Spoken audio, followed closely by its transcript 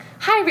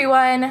Hi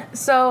everyone.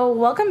 So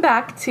welcome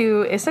back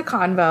to Issa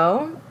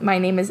Convo. My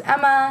name is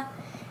Emma,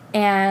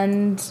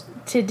 and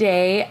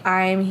today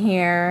I'm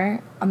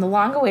here on the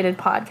long-awaited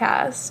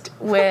podcast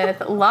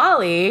with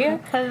Lolly.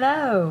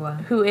 Hello.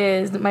 Who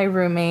is my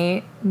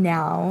roommate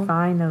now.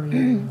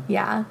 Finally.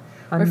 Yeah.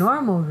 A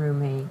normal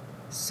roommate.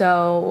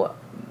 So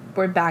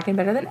we're back and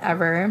better than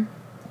ever.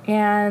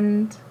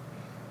 And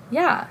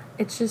yeah,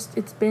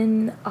 it's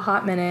been a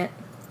hot minute.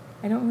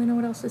 I don't really know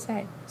what else to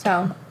say.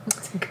 So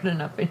that's a good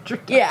enough intro.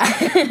 Yeah.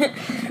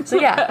 So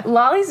yeah,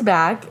 Lolly's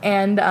back,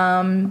 and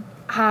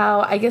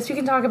how I guess we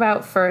can talk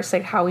about first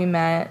like how we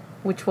met,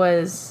 which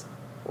was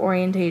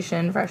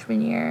orientation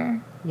freshman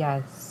year.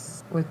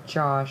 Yes, with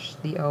Josh,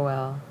 the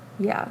OL.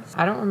 Yes.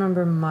 I don't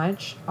remember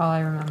much. All I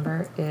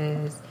remember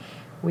is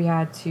we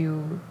had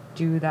to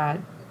do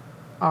that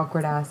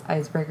awkward ass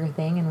icebreaker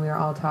thing, and we were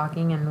all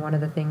talking, and one of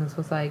the things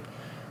was like,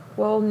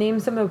 well, name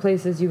some of the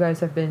places you guys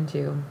have been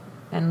to.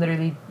 And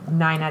literally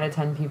 9 out of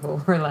 10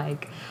 people were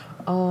like,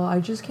 oh, I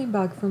just came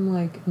back from,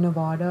 like,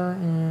 Nevada,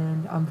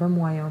 and I'm from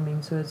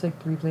Wyoming, so it's, like,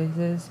 3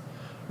 places.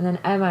 And then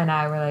Emma and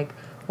I were like,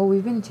 well,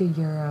 we've been to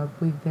Europe,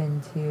 we've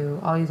been to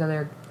all these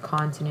other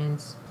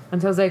continents.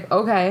 And so I was like,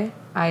 okay,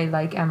 I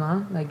like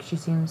Emma. Like, she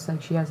seems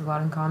like she has a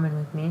lot in common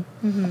with me.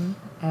 Mm-hmm.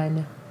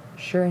 And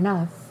sure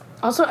enough.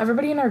 Also,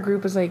 everybody in our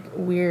group was, like,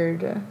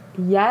 weird.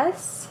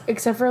 Yes.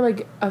 Except for,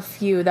 like, a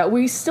few that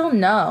we still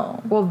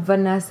know. Well,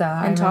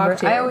 Vanessa. And talk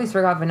to. I always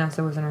forgot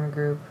Vanessa was in our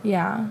group.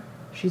 Yeah.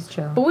 She's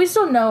chill. But we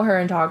still know her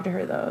and talk to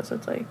her, though, so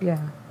it's, like...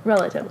 Yeah.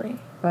 Relatively.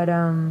 But,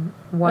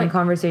 one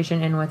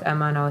conversation in with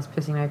Emma, and I was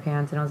pissing my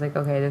pants, and I was like,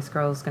 okay, this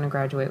girl's gonna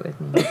graduate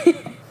with me.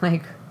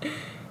 Like...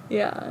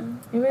 Yeah.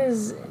 It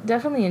was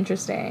definitely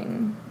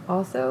interesting.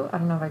 Also, I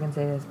don't know if I can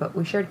say this, but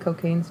we shared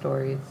cocaine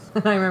stories.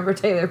 And I remember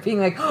Taylor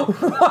being like,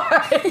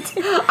 what?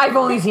 I've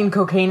only seen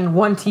cocaine in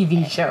one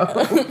TV show.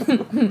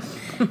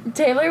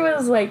 Taylor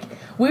was like,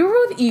 we were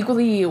both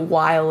equally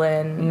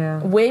wildin'.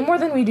 Yeah. Way more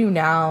than we do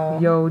now.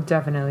 Yo,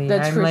 definitely.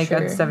 That's I'm for like sure.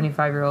 a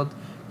 75-year-old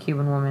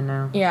Cuban woman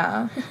now.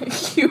 Yeah.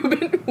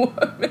 Cuban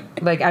woman.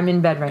 Like, I'm in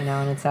bed right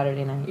now and it's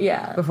Saturday night.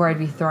 Yeah. Before I'd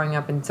be throwing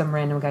up in some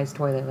random guy's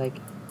toilet. Like,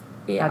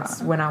 yeah.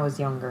 That's when I was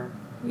younger.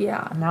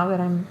 Yeah. Now that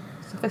I'm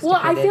sophisticated.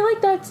 Well, I feel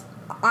like that's...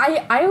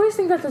 I always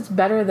think that that's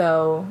better,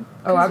 though.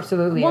 Oh,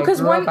 absolutely. Well, I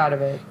grew up out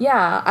of it.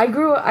 Yeah, I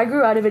grew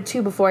out of it,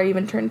 too, before I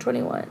even turned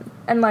 21.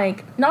 And,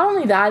 like, not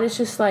only that, it's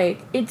just,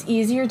 like, it's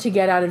easier to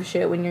get out of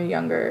shit when you're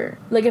younger.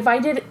 Like, if I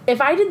did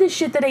the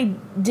shit that I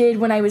did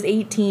when I was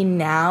 18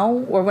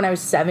 now, or when I was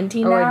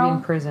 17 now... I'd be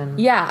in prison.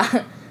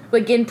 Yeah.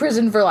 Like, in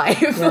prison for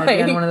life. Yeah,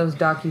 like, on one of those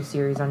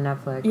docu-series on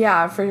Netflix.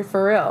 Yeah,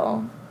 for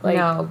real. Like,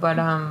 no, but,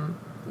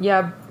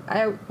 yeah...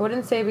 I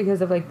wouldn't say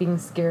because of, like, being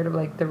scared of,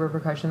 like, the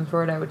repercussions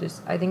for it.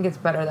 I think it's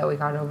better that we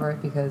got over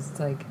it because it's,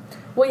 like...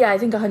 Well, yeah, I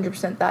think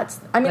 100% that's...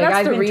 I mean, like,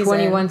 that's the reason. I've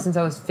been 21 since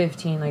I was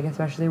 15, like,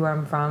 especially where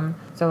I'm from.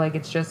 So, like,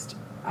 it's just...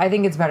 I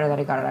think it's better that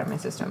I got it out of my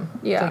system.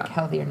 Yeah. It's, like,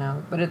 healthier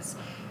now. But it's...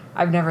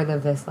 I've never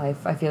lived this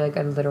life. I feel like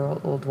a literal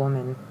old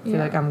woman. I feel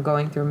like I'm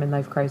going through a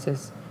midlife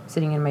crisis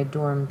sitting in my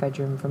dorm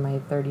bedroom for my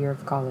 3rd year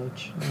of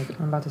college. Like,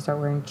 I'm about to start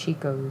wearing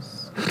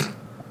Chicos.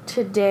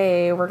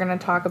 Today we're gonna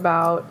talk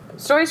about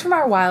stories from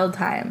our wild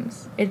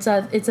times. It's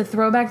a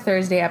Throwback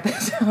Thursday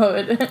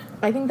episode.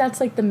 I think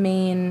that's like the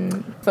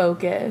main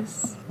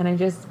focus. And I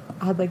just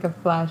had like a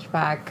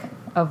flashback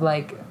of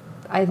like,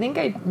 I think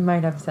I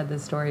might have said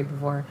this story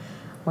before,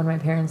 when my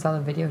parents saw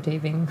the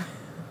videotaping.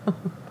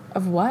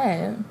 Of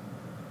what?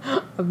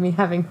 Of me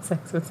having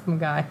sex with some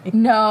guy.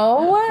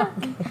 No.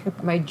 Okay.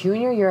 My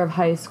junior year of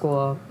high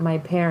school, my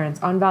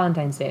parents, on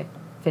Valentine's Day,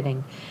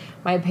 fitting,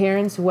 my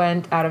parents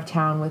went out of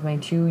town with my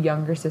 2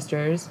 younger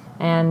sisters,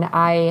 and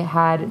I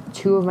had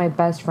 2 of my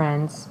best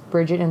friends,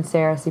 Bridget and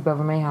Sarah, sleep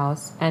over my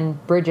house,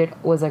 and Bridget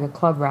was like a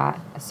club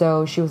rat,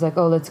 so she was like,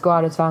 oh, let's go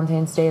out, it's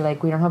Valentine's Day,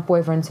 like, we don't have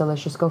boyfriends, so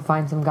let's just go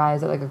find some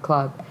guys at, like, a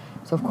club.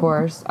 So, of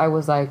course, I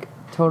was, like,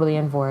 totally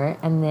in for it,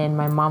 and then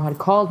my mom had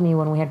called me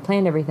when we had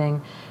planned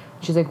everything.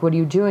 She's like, what are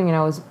you doing? And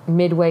I was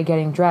midway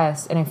getting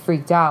dressed, and I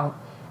freaked out,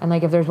 and,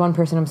 like, if there's one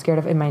person I'm scared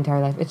of in my entire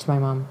life, it's my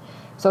mom.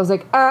 So I was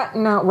like,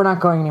 no, we're not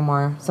going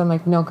anymore. So I'm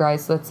like, no,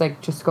 guys, let's, like,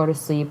 just go to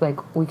sleep.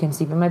 Like, we can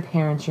sleep in my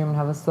parents' room and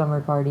have a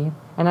slumber party.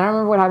 And I don't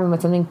remember what happened,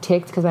 but something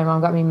ticked because my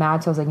mom got me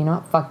mad. So I was like, you know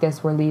what? Fuck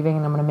this. We're leaving,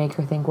 and I'm going to make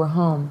her think we're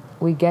home.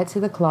 We get to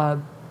the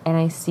club, and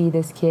I see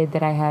this kid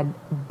that I had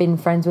been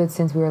friends with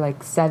since we were,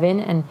 like, 7.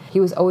 And he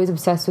was always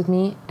obsessed with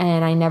me,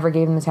 and I never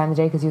gave him the time of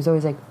day because he was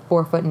always, like,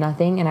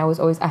 4'0", and I was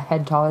always a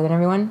head taller than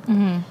everyone.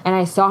 Mm-hmm. And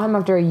I saw him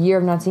after a year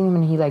of not seeing him,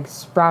 and he, like,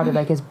 sprouted.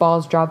 Like, his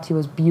balls dropped. He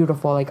was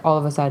beautiful, like, all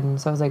of a sudden.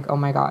 So I was like, oh,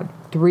 my God.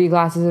 3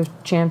 glasses of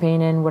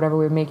champagne in, whatever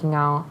we were making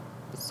out.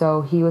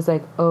 So he was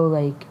like, oh,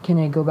 like, can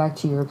I go back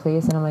to your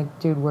place? And I'm like,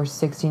 dude, we're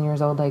 16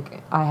 years old.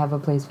 Like, I have a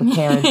place with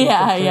parents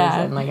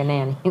and like, a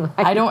nanny. Like,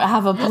 I don't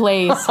have a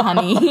place,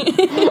 honey.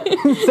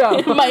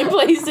 So my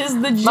place is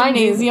the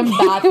gymnasium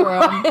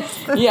bathroom.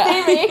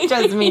 Same age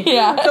as me.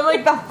 Yeah. So,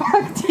 like, the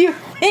fuck do you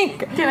think?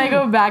 Can I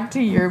go back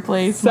to your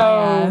place,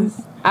 so,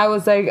 I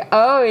was like,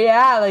 oh,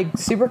 yeah, like,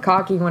 super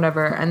cocky and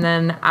whatever. And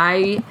then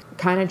I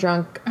kind of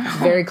drunk,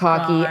 very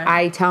cocky. God.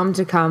 I tell him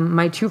to come.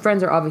 My 2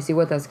 friends are obviously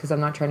with us because I'm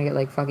not trying to get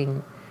like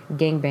fucking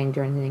gangbanged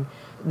or anything.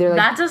 They're like,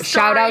 That's a story.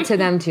 Shout out to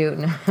them too.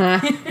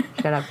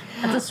 Shut up.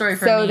 That's a story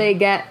for so me. they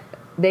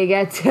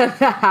get to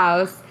the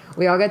house.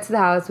 We all get to the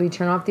house. We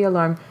turn off the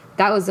alarm.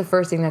 That was the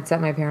first thing that set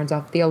my parents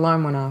off. The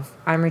alarm went off.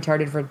 I'm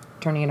retarded for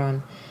turning it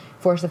on.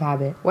 Force of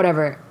habit.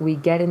 Whatever. We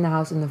get in the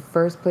house, and the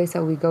first place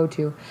that we go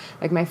to,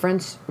 like my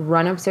friends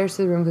run upstairs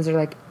to the room because they're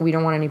like, we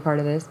don't want any part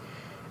of this,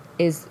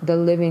 is the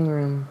living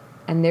room.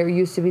 And there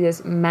used to be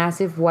this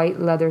massive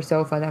white leather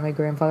sofa that my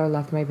grandfather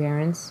left my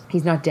parents.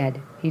 He's not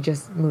dead. He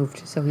just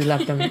moved, so he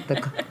left them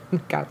the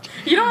couch.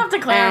 You don't have to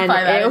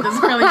clarify that. It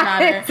doesn't really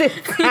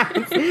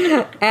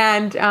matter.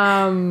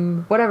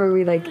 And whatever,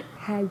 we like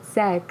had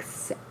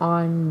sex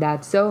on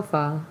that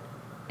sofa,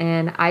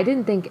 and I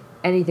didn't think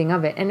anything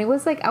of it. And it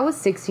was like, I was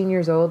 16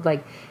 years old.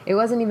 Like, it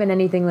wasn't even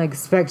anything like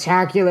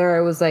spectacular.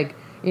 It was like,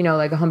 you know,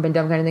 like a hump and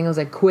dump kind of thing. It was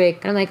like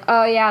quick. And I'm like,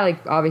 oh yeah,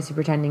 like obviously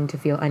pretending to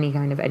feel any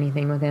kind of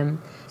anything with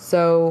him.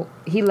 So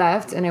he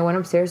left, and I went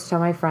upstairs to tell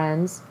my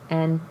friends,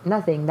 and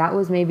nothing. That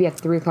was maybe at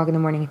 3 o'clock in the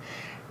morning.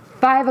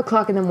 5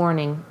 o'clock in the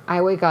morning,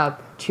 I wake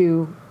up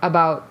to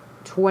about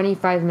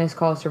 25 missed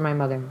calls from my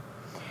mother.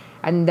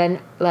 And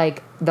then,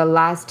 like, the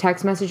last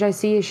text message I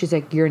see is she's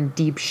like, you're in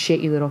deep shit,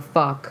 you little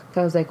fuck.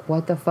 So I was like,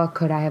 what the fuck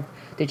could I have?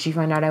 Did she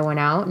find out I went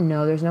out?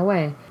 No, there's no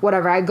way.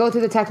 Whatever. I go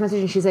through the text message,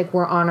 and she's like,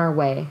 we're on our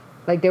way.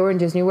 Like, they were in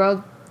Disney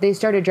World. They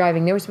started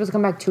driving. They were supposed to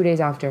come back 2 days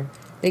after.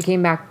 They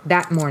came back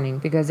that morning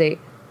because they...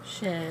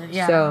 Shit,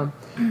 yeah. So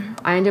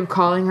I end up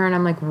calling her, and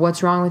I'm like,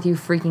 what's wrong with you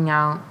freaking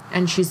out?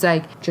 And she's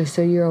like, just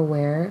so you're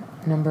aware,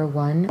 number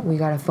 1, we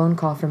got a phone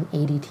call from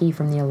ADT,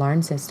 from the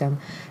alarm system.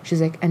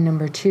 She's like, and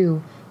number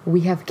 2,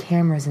 we have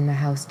cameras in the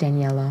house,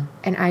 Daniela.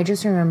 And I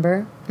just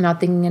remember not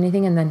thinking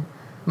anything, and then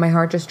my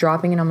heart just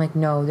dropping, and I'm like,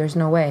 no, there's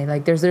no way.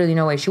 Like, there's literally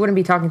no way. She wouldn't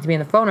be talking to me on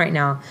the phone right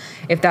now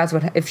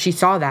if she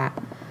saw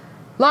that.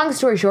 Long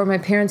story short, my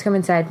parents come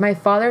inside. My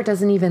father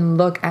doesn't even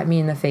look at me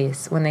in the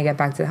face when they get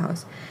back to the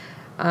house.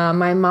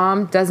 My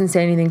mom doesn't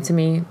say anything to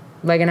me.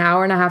 Like an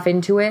hour and a half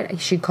into it,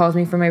 she calls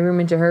me from my room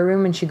into her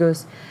room, and she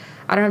goes,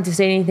 I don't have to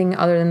say anything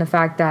other than the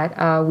fact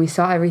that we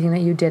saw everything that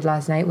you did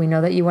last night. We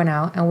know that you went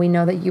out, and we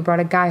know that you brought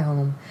a guy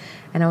home.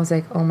 And I was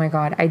like, oh my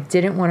God. I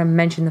didn't want to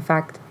mention the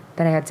fact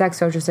that I had sex,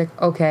 so I was just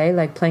like, okay,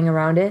 like playing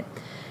around it.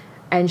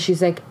 And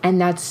she's like, and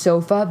that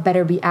sofa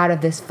better be out of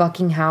this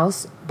fucking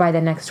house by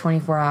the next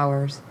 24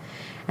 hours.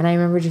 And I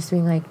remember just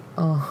being like,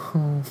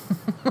 oh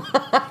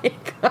my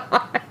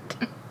God.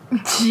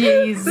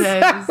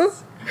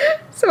 Jesus.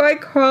 So I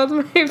called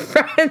my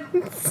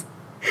friends,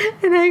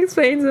 and I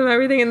explained to them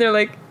everything, and they're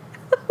like,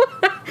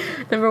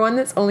 number 1,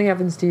 this only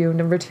happens to you.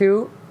 Number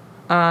 2,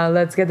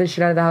 let's get this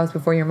shit out of the house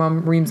before your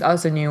mom reams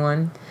us a new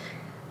one.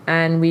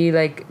 And we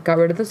like got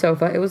rid of the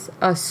sofa. It was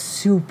a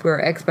super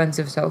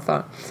expensive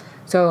sofa.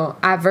 So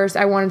at first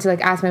I wanted to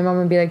like ask my mom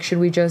and be like, should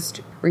we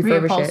just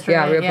refurbish it?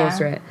 Yeah,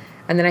 reupholster it.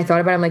 And then I thought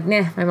about it. I'm like,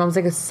 nah, my mom's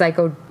like a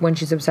psycho when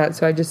she's upset,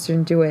 so I just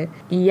didn't do it.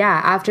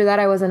 Yeah, after that,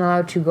 I wasn't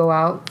allowed to go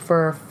out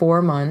for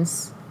 4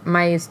 months.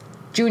 My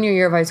junior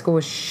year of high school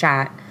was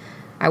shat.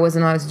 I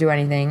wasn't allowed to do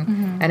anything.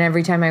 Mm-hmm. And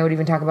every time I would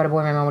even talk about a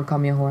boy, my mom would call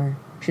me a whore.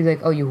 She'd be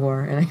like, oh, you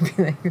whore. And I'd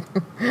be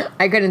like,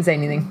 I couldn't say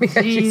anything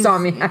because she saw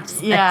me have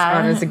sex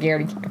on a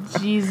security camera.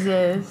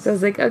 Jesus. So I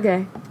was like,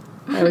 okay,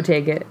 I would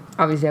take it.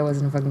 Obviously, I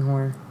wasn't a fucking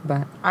whore,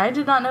 but... I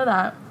did not know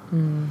that.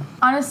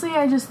 Honestly,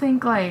 I just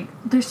think, like,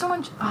 there's so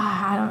much...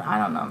 I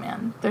don't know,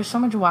 man. There's so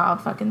much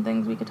wild fucking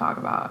things we could talk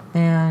about.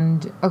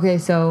 And, okay,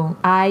 so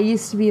I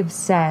used to be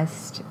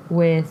obsessed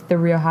with the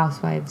Real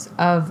Housewives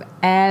of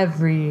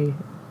every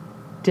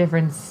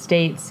different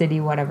state,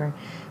 city, whatever.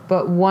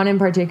 But one in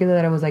particular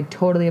that I was, like,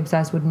 totally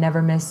obsessed, would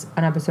never miss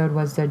an episode,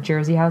 was the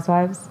Jersey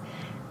Housewives.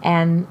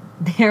 And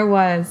there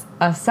was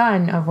a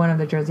son of one of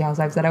the Jersey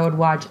Housewives that I would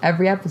watch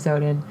every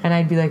episode in. And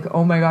I'd be like,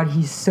 oh my God,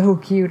 he's so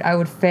cute. I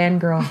would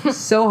fangirl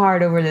so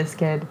hard over this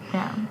kid.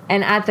 Yeah.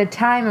 And at the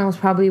time,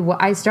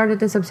 I started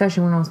this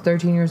obsession when I was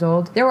 13 years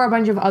old. There were a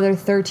bunch of other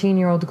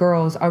 13-year-old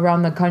girls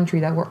around the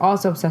country that were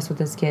also obsessed with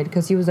this kid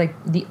because he was like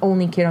the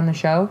only kid on the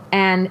show.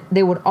 And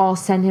they would all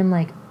send him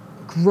like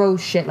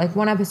gross shit. Like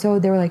one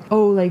episode they were like,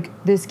 oh, like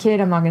this kid,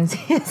 I'm not gonna say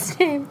his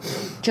name,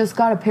 just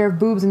got a pair of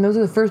boobs, and those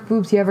are the first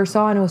boobs he ever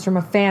saw, and it was from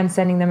a fan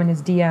sending them in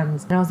his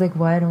DMs. And I was like,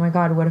 what? Oh my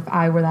God, what if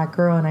I were that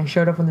girl and I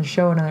showed up on the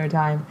show another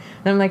time?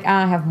 And I'm like,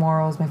 I have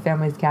morals, my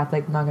family's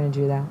Catholic, I'm not gonna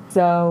do that.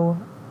 So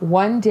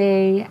one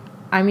day,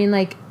 I mean,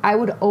 like, I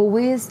would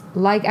always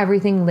like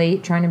everything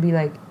late, trying to be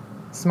like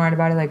smart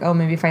about it, like, oh,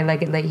 maybe if I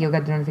like it late, he'll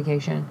get the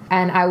notification.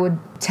 And I would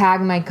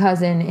tag my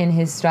cousin in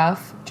his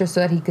stuff just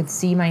so that he could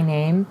see my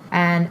name.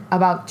 And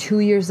about 2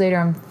 years later,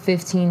 I'm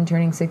 15,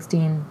 turning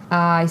 16,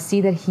 I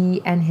see that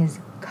he and his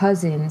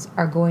cousins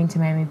are going to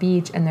Miami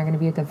Beach, and they're going to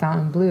be at the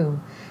Fontainebleau.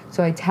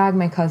 So I tag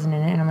my cousin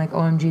in it, and I'm like,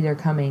 OMG, they're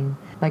coming,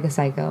 like a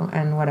psycho,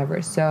 and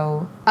whatever.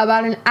 So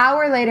about an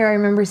hour later, I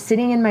remember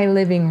sitting in my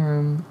living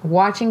room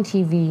watching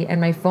TV, and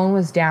my phone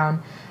was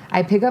down.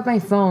 I pick up my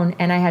phone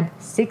and I had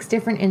 6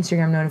 different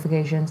Instagram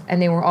notifications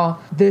and they were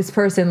all, this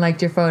person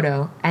liked your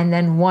photo. And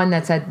then one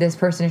that said, this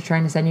person is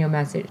trying to send you a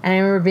message. And I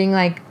remember being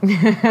like,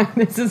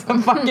 this is a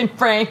fucking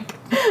prank.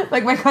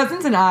 Like, my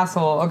cousin's an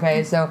asshole,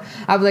 okay? So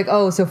I was like,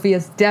 oh,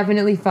 Sophia's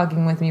definitely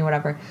fucking with me,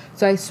 whatever.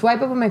 So I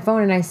swipe up on my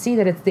phone and I see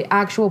that it's the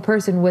actual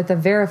person with a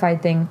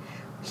verified thing.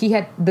 He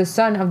had, the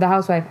son of the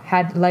housewife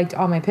had liked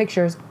all my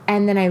pictures.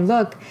 And then I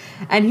look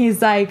and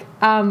he's like,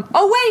 oh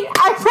wait,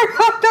 I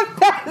forgot the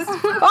best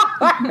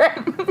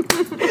part.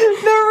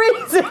 The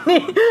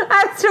reasoning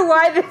as to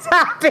why this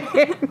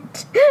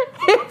happened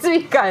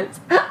is because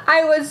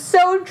I was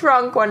so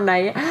drunk one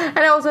night and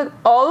I was with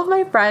all of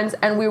my friends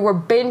and we were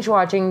binge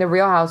watching The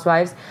Real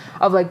Housewives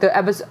of like the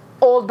episode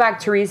Old Back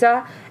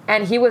Teresa.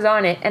 And he was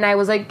on it. And I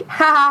was like,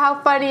 how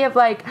funny if,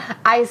 like,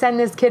 I send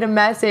this kid a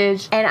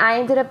message. And I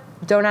ended up,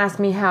 don't ask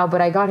me how,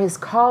 but I got his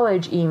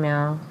college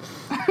email.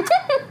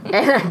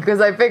 Because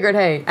I figured,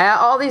 hey,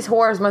 all these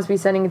whores must be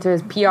sending it to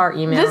his PR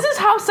email. This is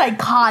how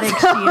psychotic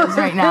she is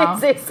right now.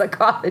 It's a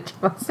college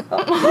myself.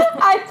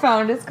 I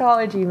found his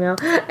college email.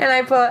 And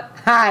I put,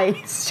 hi,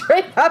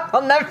 straight up.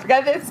 I'll never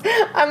forget this.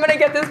 I'm going to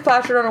get this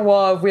plastered on a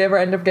wall if we ever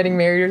end up getting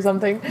married or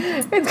something.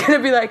 It's going to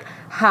be like,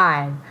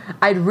 hi,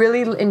 I'd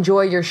really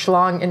enjoy your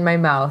schlong in my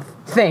mouth.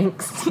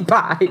 Thanks.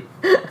 Bye.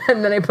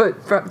 And then I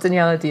put from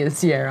Daniela Diaz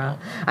Sierra.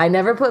 I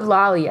never put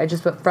Lolly. I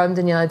just put from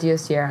Daniela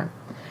Diaz Sierra.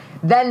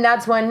 Then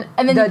that's when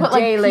and then the you put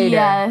day like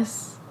later.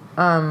 PS.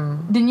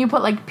 Didn't you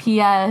put like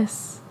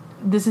PS?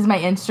 This is my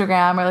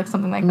Instagram or like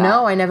something like that?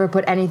 No, I never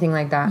put anything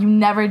like that. You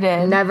never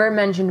did. Never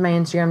mentioned my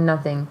Instagram,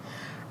 nothing.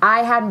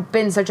 I had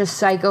been such a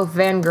psycho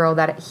fangirl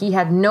that he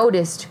had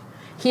noticed.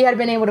 He had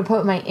been able to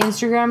put my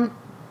Instagram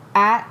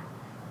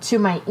to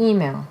my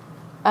email.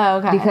 Oh,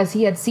 okay. Because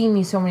he had seen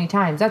me so many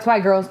times. That's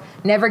why, girls,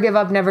 never give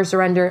up, never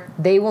surrender.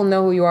 They will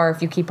know who you are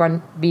if you keep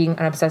on being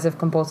an obsessive,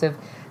 compulsive,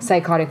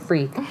 psychotic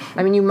freak.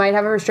 I mean, you might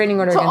have a restraining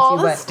order against you,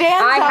 but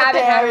I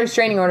haven't had a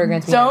restraining order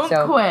against me yet,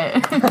 so.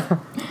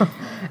 Quit.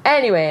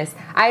 Anyways,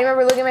 I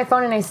remember looking at my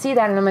phone and I see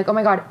that and I'm like, oh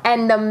my God.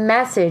 And the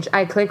message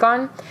I click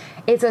on,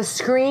 it's a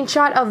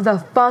screenshot of the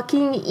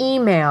fucking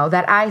email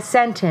that I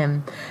sent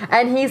him.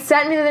 And he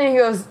sent me the thing and he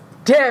goes,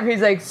 damn,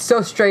 he's like,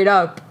 so straight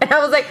up. And I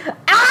was like,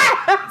 ah!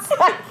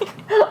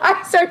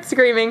 I start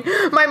screaming.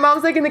 My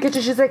mom's like in the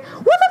kitchen. She's like,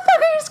 what the fuck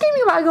are you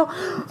screaming about? I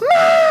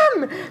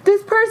go, Mom,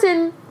 this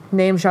person,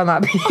 name shall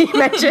not be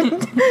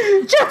mentioned,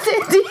 just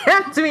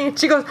DM'd me. And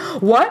she goes,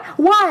 what?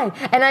 Why?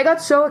 And I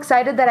got so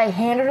excited that I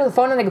handed her the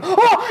phone and I go,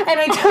 oh! And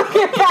I took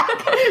it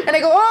back. And I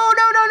go, oh,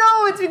 no,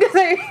 it's because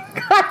I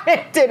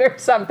commented or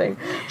something.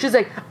 She's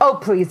like, oh,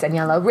 please,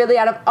 Daniela, really,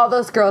 out of all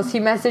those girls, he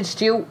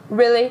messaged you?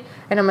 Really?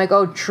 And I'm like,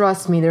 oh,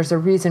 trust me, there's a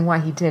reason why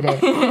he did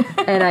it.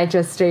 And I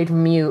just stayed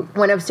mute.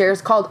 Went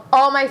upstairs, called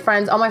all my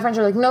friends. All my friends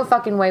were like, no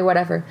fucking way,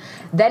 whatever.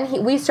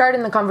 Then we started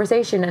in the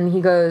conversation, and he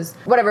goes,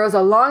 whatever. It was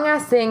a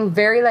long-ass thing,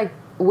 very, like,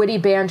 witty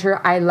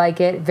banter. I like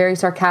it. Very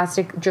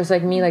sarcastic, just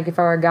like me, like if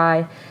I were a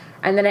guy.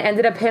 And then it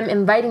ended up him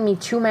inviting me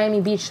to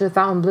Miami Beach to the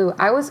Fontainebleau.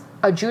 I was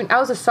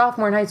a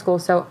sophomore in high school,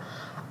 so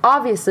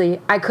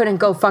obviously I couldn't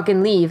go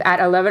fucking leave at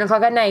 11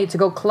 o'clock at night to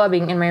go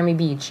clubbing in Miami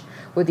Beach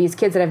with these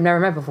kids that I've never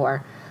met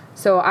before.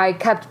 So I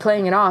kept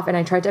playing it off, and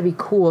I tried to be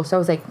cool. So I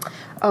was like,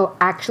 oh,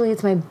 actually,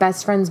 it's my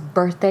best friend's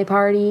birthday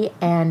party,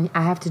 and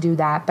I have to do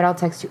that, but I'll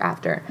text you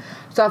after.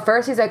 So at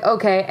first, he's like,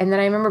 okay. And then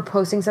I remember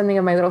posting something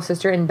of my little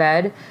sister in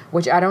bed,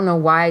 which I don't know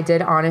why I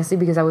did, honestly,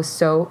 because I was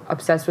so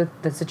obsessed with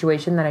the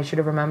situation that I should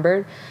have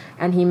remembered.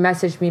 And he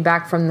messaged me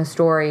back from the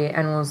story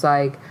and was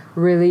like,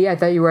 really? I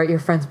thought you were at your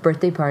friend's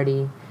birthday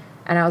party.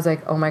 And I was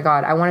like, oh my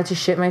God, I wanted to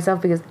shit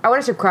myself because I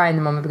wanted to cry in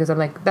the moment because I'm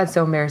like, that's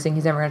so embarrassing.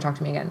 He's never going to talk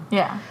to me again.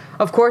 Yeah.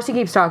 Of course he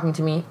keeps talking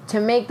to me.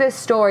 To make this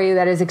story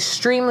that is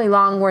extremely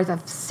long, worth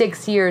of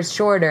 6 years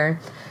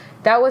shorter,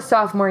 that was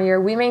sophomore year.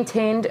 We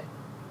maintained,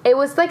 it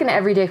was like an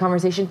everyday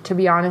conversation, to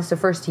be honest, the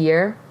first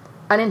year.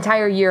 An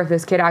entire year of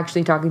this kid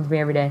actually talking to me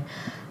every day.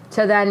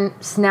 To then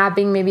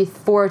snapping maybe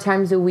 4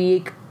 times a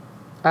week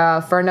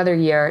for another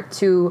year.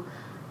 To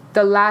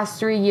the last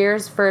 3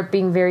 years for it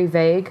being very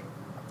vague.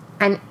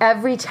 And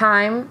every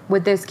time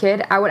with this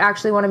kid, I would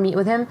actually want to meet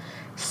with him.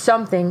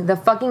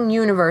 The fucking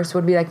universe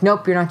would be like,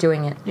 nope, you're not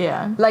doing it.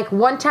 Yeah. Like,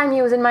 one time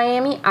he was in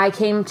Miami, I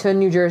came to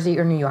New Jersey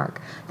or New York.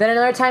 Then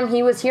another time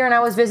he was here and I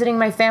was visiting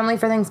my family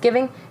for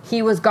Thanksgiving,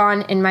 he was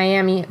gone in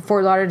Miami,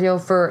 Fort Lauderdale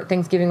for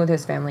Thanksgiving with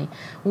his family.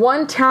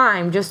 One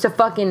time, just to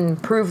fucking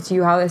prove to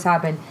you how this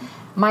happened,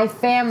 my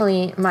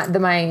family,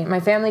 my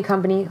family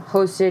company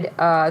hosted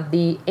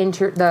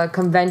the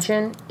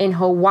convention in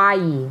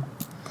Hawaii.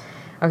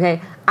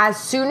 Okay,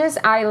 as soon as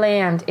I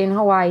land in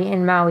Hawaii,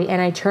 in Maui,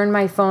 and I turn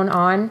my phone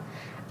on,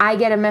 I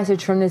get a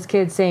message from this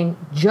kid saying,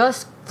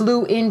 just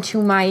flew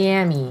into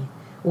Miami.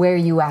 Where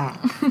you at?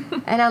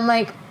 And I'm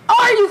like,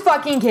 are you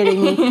fucking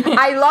kidding me?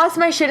 I lost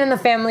my shit in the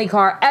family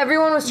car.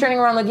 Everyone was turning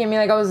around looking at me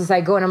like I was a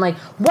psycho. And I'm like,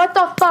 what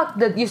the fuck?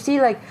 You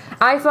see, like,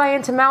 I fly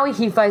into Maui,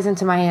 he flies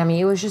into Miami.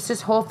 It was just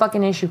this whole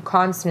fucking issue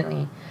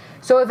constantly.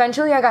 So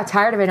eventually I got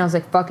tired of it and I was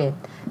like, fuck it.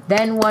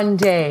 Then one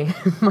day,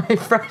 my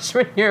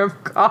freshman year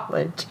of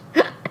college,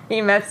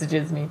 he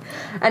messages me.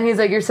 And he's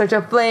like, you're such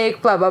a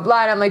flake, blah, blah,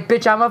 blah. And I'm like,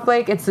 bitch, I'm a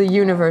flake. It's the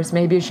universe.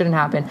 Maybe it shouldn't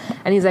happen.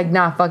 And he's like,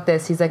 nah, fuck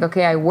this. He's like,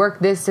 okay, I work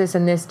this,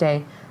 and this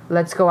day.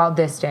 Let's go out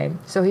this day.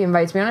 So he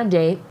invites me on a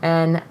date,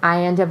 and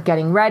I end up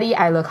getting ready.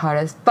 I look hot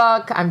as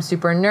fuck. I'm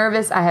super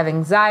nervous. I have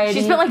anxiety.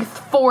 She spent like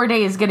 4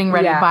 days getting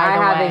ready, by the way.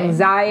 I have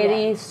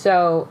anxiety. Yeah.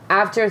 So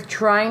after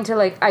trying to,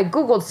 like, I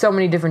Googled so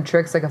many different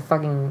tricks, like a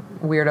fucking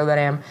weirdo that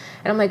I am.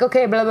 And I'm like,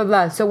 okay, blah, blah,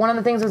 blah. So one of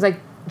the things was like,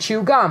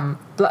 chew gum,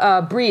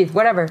 breathe,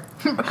 whatever.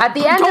 At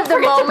the end of the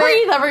moment, to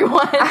breathe,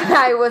 everyone.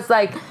 I was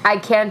like, I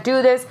can't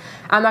do this.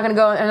 I'm not gonna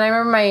go. And I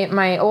remember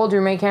my old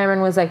roommate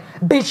Cameron was like,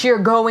 bitch, you're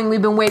going.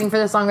 We've been waiting for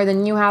this longer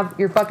than you have.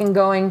 You're fucking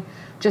going.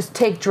 Just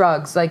take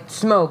drugs, like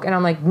smoke. And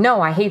I'm like,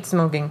 no, I hate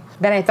smoking.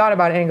 Then I thought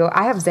about it and I go,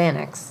 I have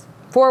Xanax.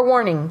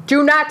 Forewarning,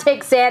 do not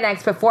take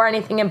Xanax before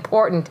anything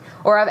important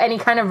or of any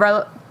kind of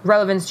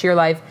relevance to your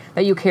life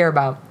that you care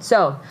about.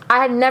 So I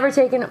had never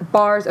taken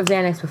bars of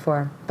Xanax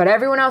before, but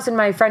everyone else in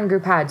my friend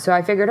group had. So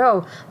I figured,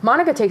 oh,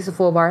 Monica takes a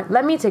full bar.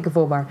 Let me take a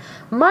full bar.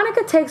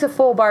 Monica takes a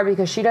full bar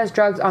because she does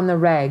drugs on the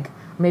reg.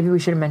 Maybe we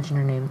should have mentioned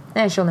her name.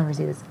 She'll never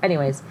see this.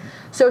 Anyways,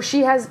 so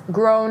she has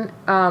grown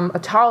a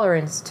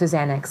tolerance to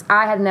Xanax.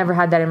 I had never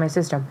had that in my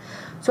system.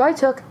 So I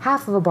took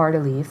half of a bar to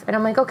leave, and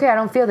I'm like, okay, I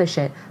don't feel this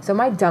shit. So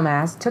my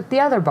dumbass took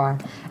the other bar.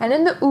 And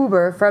in the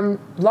Uber from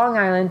Long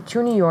Island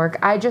to New York,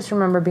 I just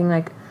remember being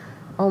like,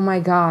 oh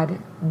my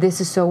God, this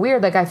is so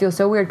weird. Like, I feel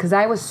so weird because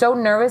I was so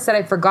nervous that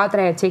I forgot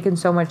that I had taken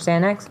so much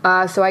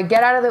Xanax. So I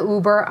get out of the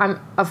Uber. I'm,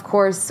 of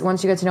course,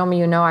 once you get to know me,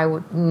 you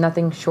know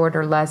nothing short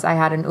or less. I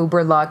had an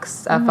Uber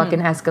Lux,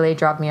 fucking Escalade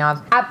drop me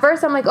off. At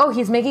first, I'm like, oh,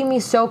 he's making me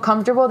so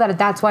comfortable that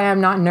that's why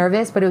I'm not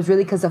nervous. But it was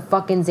really because the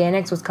fucking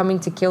Xanax was coming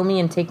to kill me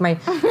and take my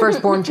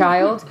firstborn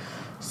child.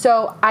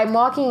 So I'm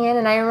walking in,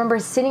 and I remember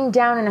sitting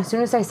down, and as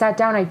soon as I sat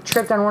down, I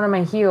tripped on one of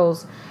my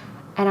heels.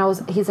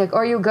 And he's like,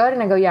 are you good?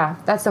 And I go, yeah.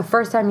 That's the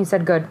first time he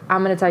said good.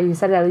 I'm going to tell you, he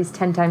said it at least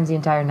 10 times the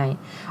entire night.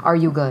 Are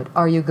you good?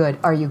 Are you good?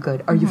 Are you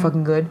good? Are you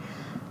fucking good?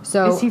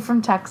 So is he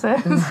from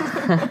Texas?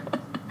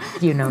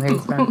 You know where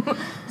he's from.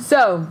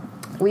 So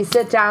we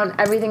sit down.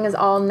 Everything is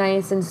all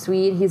nice and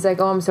sweet. He's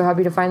like, oh, I'm so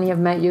happy to finally have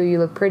met you. You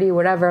look pretty,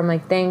 whatever. I'm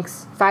like,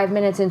 thanks. 5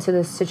 minutes into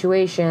this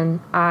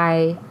situation,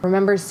 I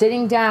remember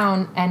sitting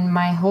down and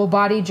my whole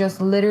body just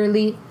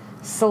literally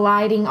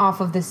sliding off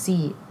of the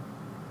seat.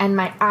 And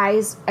my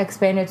eyes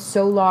expanded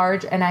so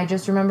large, and I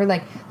just remember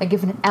like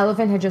if an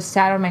elephant had just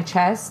sat on my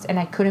chest, and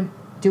I couldn't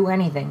do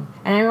anything.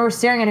 And I remember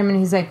staring at him, and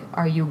he's like,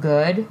 "Are you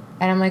good?"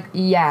 And I'm like,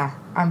 "Yeah,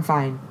 I'm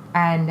fine."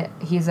 And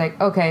he's like,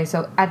 "Okay."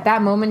 So at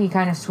that moment, he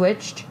kind of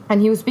switched,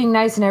 and he was being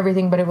nice and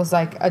everything, but it was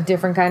like a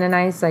different kind of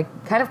nice,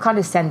 like kind of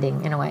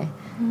condescending in a way.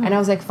 Mm-hmm. And I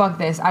was like, "Fuck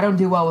this! I don't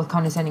do well with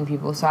condescending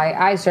people." So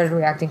I started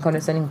reacting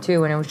condescending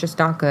too, and it was just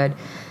not good.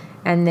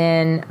 And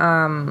then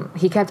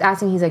he kept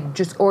asking, he's like,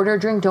 just order a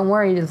drink, don't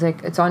worry. It's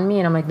like, it's on me.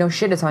 And I'm like, no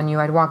shit, it's on you.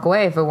 I'd walk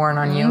away if it weren't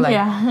on you. Like,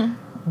 yeah.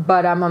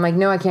 But I'm like,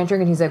 no, I can't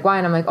drink. And he's like, why?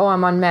 And I'm like, oh,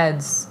 I'm on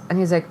meds. And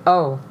he's like,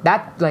 oh,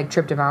 that like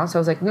tripped him out. So I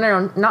was like,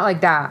 no, not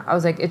like that. I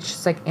was like, it's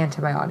just like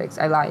antibiotics.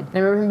 I lied. And I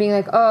remember him being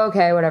like, oh,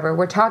 okay, whatever.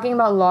 We're talking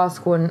about law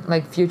school and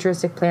like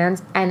futuristic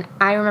plans. And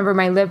I remember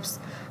my lips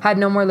had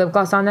no more lip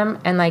gloss on them,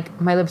 and like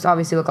my lips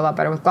obviously look a lot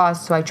better with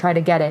gloss, so I tried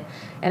to get it.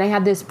 And I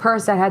had this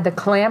purse that had the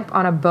clamp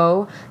on a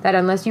bow that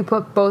unless you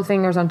put both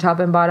fingers on top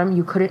and bottom,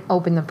 you couldn't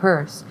open the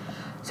purse.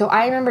 So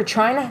I remember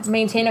trying to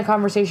maintain a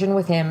conversation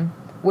with him,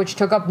 which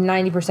took up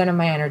 90% of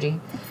my energy.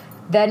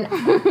 Then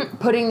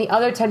putting the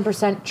other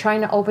 10%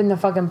 trying to open the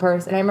fucking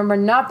purse. And I remember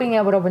not being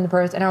able to open the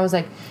purse, and I was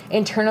like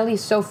internally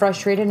so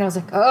frustrated, and I was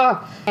like,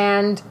 ugh.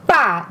 And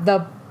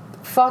the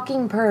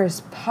fucking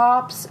purse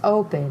pops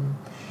open.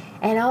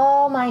 And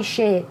all my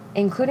shit,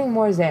 including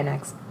more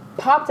Xanax,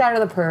 popped out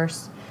of the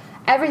purse.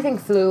 Everything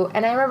flew.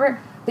 And I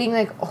remember being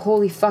like,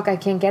 holy fuck, I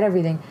can't get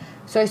everything.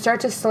 So I start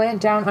to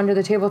slant down under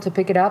the table to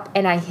pick it up.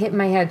 And I hit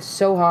my head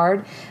so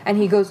hard. And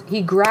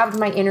he grabbed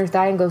my inner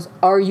thigh and goes,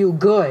 are you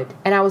good?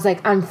 And I was like,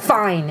 I'm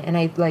fine. And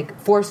I like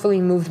forcefully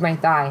moved my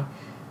thigh.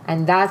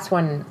 And that's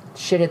when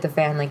shit hit the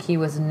fan. Like, he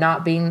was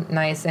not being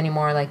nice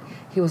anymore. Like,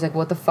 he was like,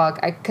 what the fuck?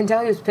 I can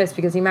tell he was pissed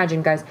because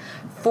imagine, guys,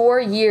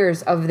 4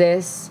 years of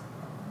this.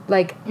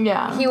 Like,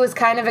 yeah. He was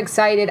kind of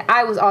excited.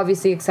 I was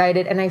obviously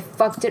excited. And I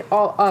fucked it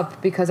all up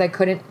because I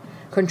couldn't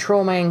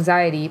control my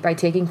anxiety by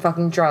taking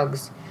fucking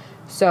drugs.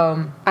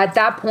 So, at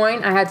that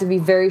point, I had to be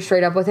very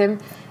straight up with him.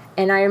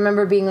 And I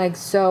remember being like,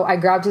 so I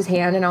grabbed his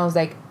hand and I was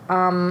like,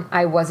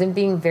 I wasn't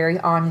being very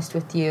honest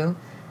with you.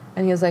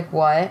 And he was like,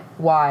 what?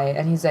 Why?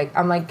 And he's like,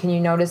 I'm like, can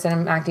you notice that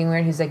I'm acting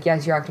weird? He's like,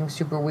 yes, you're acting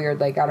super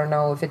weird. Like, I don't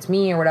know if it's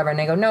me or whatever. And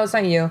I go, no, it's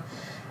not you.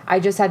 I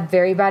just had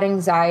very bad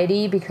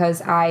anxiety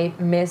because I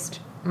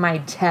missed my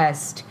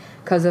test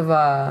because of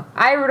I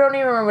don't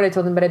even remember what I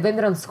told him, but I blamed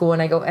it on school,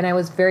 and I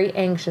was very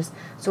anxious,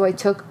 so I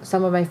took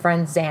some of my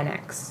friends'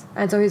 Xanax.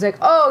 And so he's like,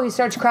 oh, he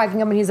starts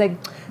cracking up, and he's like,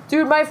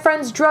 dude, my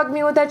friends drug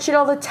me with that shit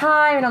all the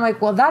time. And I'm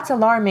like, well, that's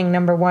alarming,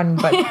 number one,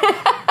 but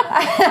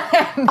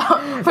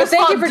But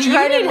thank you for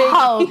trying to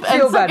make me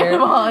feel better.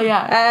 All,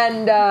 yeah.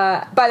 And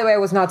by the way, I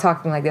was not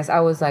talking like this. I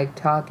was like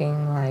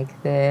talking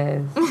like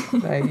this.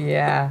 Like,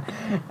 yeah.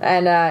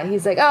 And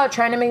he's like, oh,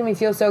 trying to make me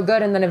feel so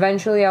good. And then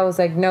eventually I was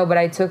like, no, but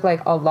I took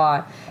like a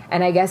lot.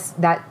 And I guess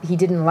that he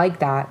didn't like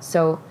that.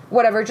 So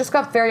whatever, it just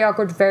got very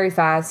awkward very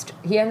fast.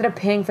 He ended up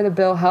paying for the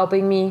bill,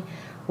 helping me.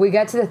 We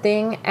get to the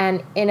thing,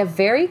 and in a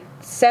very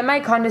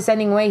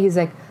semi-condescending way, he's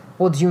like,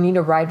 well, do you need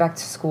a ride back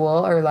to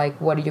school? Or, like,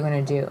 what are you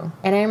going to do?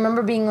 And I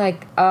remember being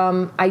like,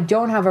 I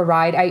don't have a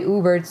ride. I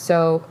Ubered,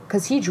 so...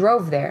 Because he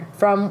drove there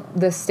from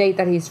the state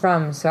that he's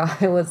from. So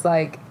I was,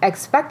 like,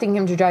 expecting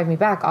him to drive me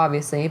back,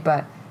 obviously.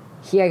 But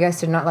he, I guess,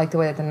 did not like the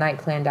way that the night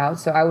planned out.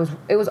 So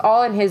it was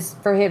all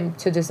for him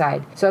to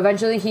decide. So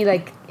eventually he,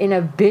 like, in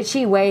a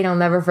bitchy way, and I'll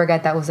never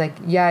forget that, was like,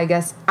 yeah, I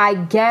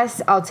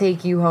guess I'll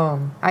take you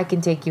home. I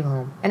can take you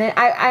home. And then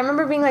I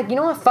remember being like, you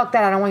know what, fuck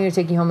that, I don't want you to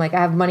take you home. Like, I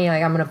have money,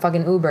 like, I'm gonna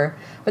fucking Uber.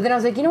 But then I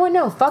was like, you know what,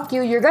 no, fuck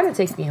you, you're gonna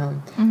take me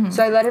home. Mm-hmm.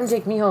 So I let him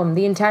take me home.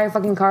 The entire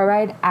fucking car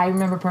ride, I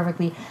remember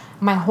perfectly.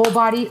 My whole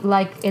body,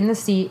 like, in the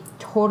seat,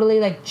 totally,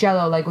 like,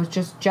 jello, like, was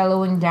just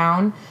jelloing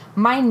down.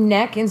 My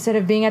neck, instead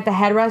of being at the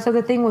headrest of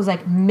the thing, was,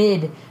 like,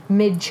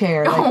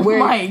 mid-chair. Like,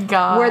 my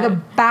God. Where the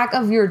back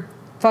of your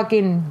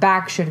fucking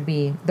back should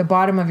be. The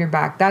bottom of your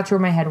back. That's where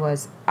my head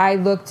was. I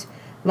looked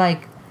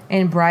like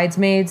in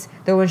Bridesmaids,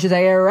 the one she's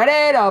like, "You're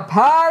ready to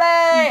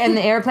party!" in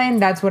the airplane.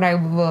 That's what I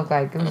looked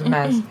like. It was a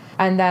mess.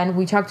 And then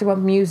we talked about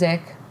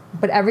music,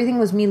 but everything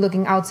was me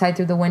looking outside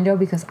through the window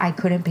because I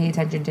couldn't pay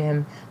attention to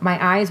him.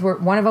 My eyes were,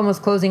 one of them was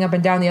closing up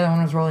and down, the other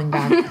one was rolling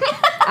back.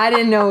 I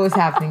didn't know what was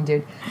happening,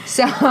 dude.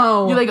 So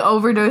you're like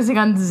overdosing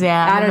on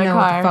Xanax. I don't know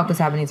what the fuck was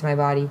happening to my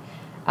body.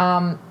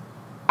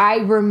 I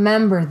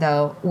remember,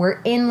 though, we're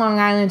in Long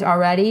Island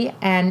already,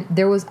 and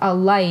there was a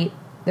light.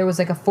 There was,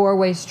 like, a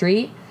four-way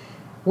street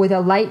with a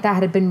light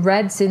that had been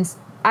red since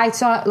I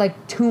saw it,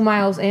 like, 2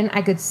 miles in.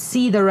 I could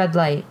see the red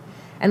light.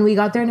 And we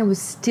got there, and it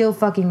was still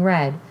fucking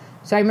red.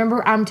 So I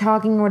remember I'm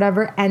talking or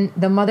whatever, and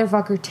the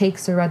motherfucker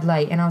takes the red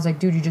light. And I was like,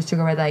 dude, you just took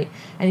a red light.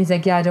 And he's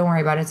like, yeah, don't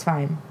worry about it. It's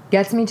fine.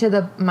 Gets me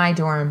to my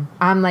dorm.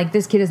 I'm like,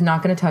 this kid is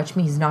not going to touch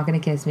me. He's not going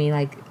to kiss me.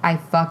 Like, I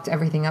fucked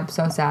everything up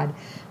so sad.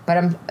 But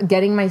I'm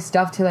getting my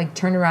stuff to, like,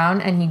 turn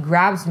around, and he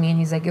grabs me, and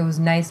he's like, it was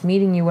nice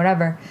meeting you,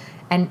 whatever.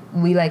 And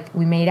we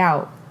made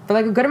out. For,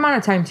 like, a good amount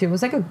of time, too. It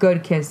was, like, a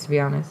good kiss, to be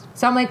honest.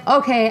 So I'm like,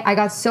 okay. I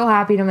got so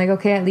happy, and I'm like,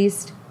 okay, at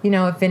least, you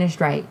know, it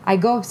finished right. I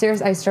go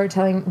upstairs. I start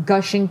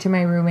gushing to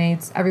my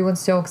roommates.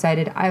 Everyone's so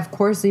excited. I, of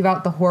course, leave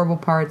out the horrible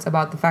parts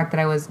about the fact that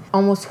I was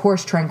almost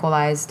horse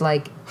tranquilized.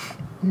 Like,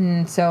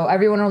 so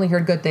everyone only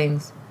heard good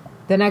things.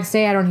 The next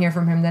day, I don't hear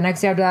from him. The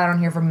next day after that, I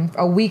don't hear from him.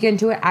 A week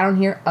into it, I don't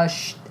hear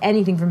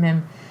anything from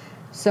him.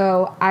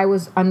 So I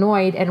was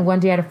annoyed, and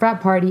one day at a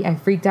frat party, I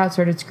freaked out,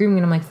 started screaming,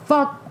 and I'm like,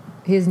 fuck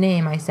his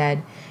name, I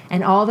said.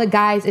 And all the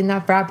guys in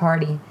that frat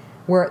party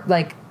were,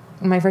 like,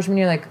 my freshman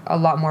year, like, a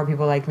lot more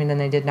people liked me than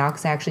they did now,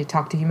 because I actually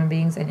talked to human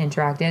beings and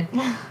interacted.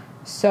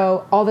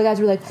 So all the guys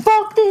were like,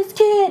 fuck this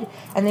kid!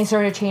 And they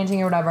started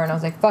changing or whatever, and I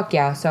was like, fuck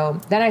yeah. So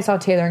then I saw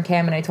Taylor and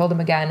Cam, and I told them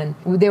again,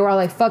 and they were all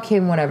like, fuck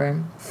him,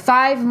 whatever.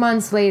 5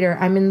 months later,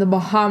 I'm in the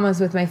Bahamas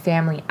with my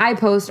family. I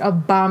post a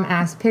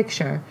bomb-ass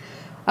picture.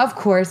 Of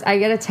course, I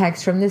get a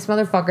text from this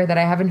motherfucker that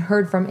I haven't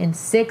heard from in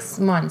 6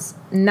 months.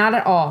 Not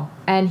at all.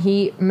 And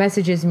he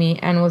messages me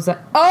and was like,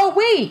 oh,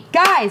 wait,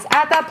 guys,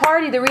 at that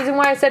party, the reason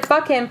why I said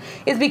fuck him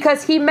is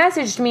because he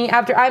messaged me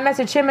after I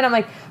messaged him, and I'm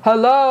like,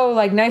 hello,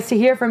 like, nice to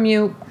hear from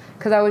you,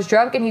 because I was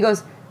drunk, and he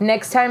goes,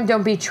 next time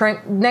don't be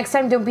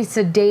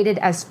sedated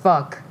as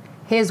fuck.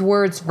 His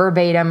words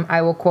verbatim,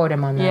 I will quote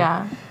him on that.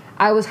 Yeah.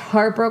 I was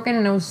heartbroken,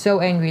 and I was so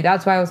angry.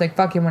 That's why I was like,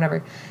 fuck him,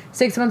 whatever.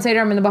 6 months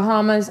later, I'm in the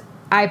Bahamas.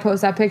 I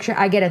post that picture.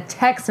 I get a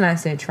text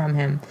message from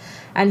him.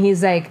 And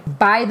he's like,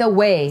 by the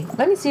way,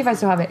 let me see if I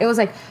still have it. It was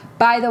like,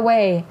 by the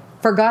way,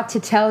 forgot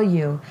to tell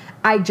you,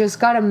 I just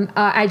got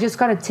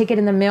a ticket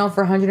in the mail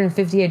for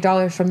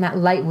 $158 from that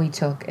light we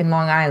took in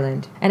Long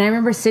Island. And I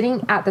remember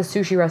sitting at the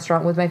sushi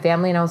restaurant with my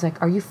family, and I was like,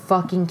 are you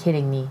fucking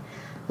kidding me?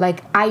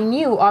 Like, I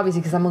knew,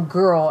 obviously, because I'm a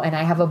girl, and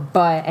I have a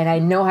butt, and I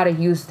know how to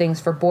use things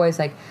for boys,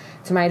 like,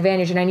 to my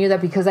advantage, and I knew that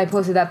because I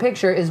posted that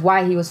picture is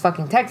why he was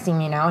fucking texting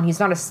me now, and he's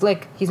not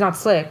slick,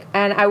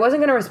 and I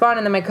wasn't gonna respond,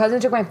 and then my cousin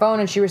took my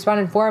phone, and she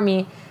responded for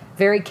me,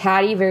 very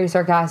catty, very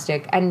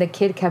sarcastic, and the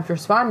kid kept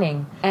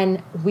responding,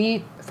 and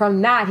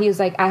from that, he was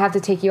like, I have to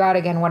take you out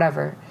again,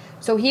 whatever.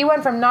 So he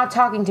went from not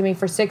talking to me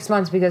for 6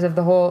 months because of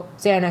the whole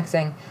Xanax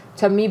thing,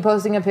 to me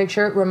posting a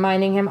picture,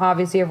 reminding him,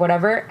 obviously, of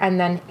whatever, and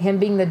then him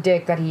being the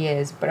dick that he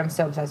is, but I'm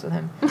so obsessed with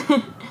him,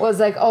 was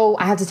like, oh,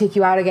 I have to take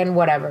you out again,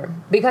 whatever.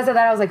 Because of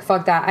that, I was like,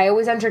 fuck that. I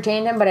always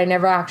entertained him, but I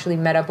never actually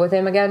met up with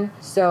him again.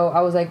 So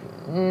I was like,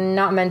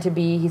 not meant to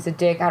be. He's a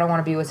dick. I don't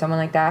want to be with someone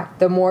like that.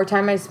 The more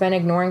time I spent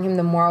ignoring him,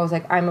 the more I was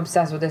like, I'm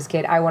obsessed with this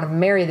kid. I want to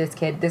marry this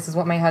kid. This is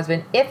what my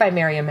husband, if I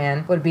marry a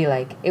man, would be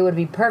like. It would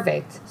be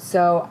perfect.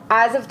 So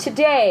as of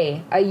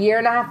today, a year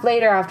and a half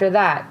later after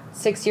that,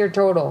 6 year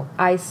total,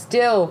 I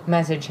still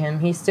message him.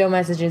 He still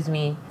messages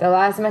me. The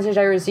last message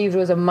I received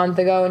was a month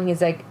ago, and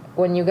he's like,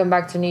 when you come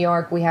back to New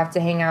York, we have to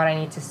hang out. I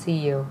need to see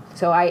you.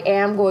 So I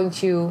am going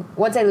to,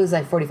 once I lose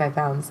like 45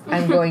 pounds,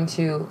 I'm going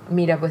to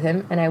meet up with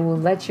him, and I will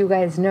let you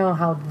guys know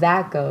how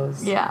that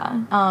goes.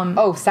 Yeah.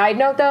 Side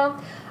note though,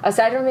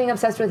 aside from being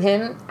obsessed with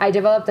him, I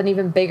developed an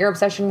even bigger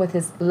obsession with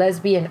his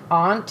lesbian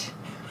aunt,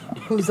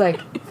 who's like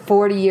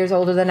 40 years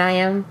older than I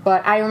am.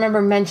 But I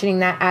remember mentioning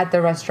that at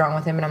the restaurant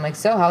with him, and I'm like,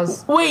 so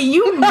how's... Wait,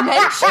 you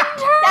mentioned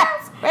her?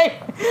 Wait,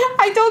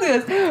 I told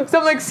you this. So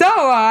I'm like,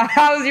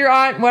 how's your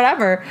aunt,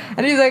 whatever?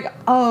 And he's like,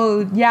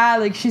 oh, yeah,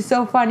 like, she's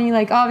so funny.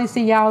 Like,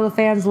 obviously, yeah, all the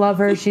fans love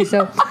her. She's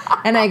so...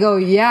 And I go,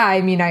 yeah,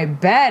 I mean, I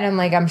bet. I'm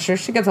like, I'm sure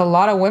she gets a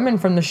lot of women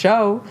from the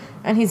show.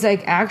 And he's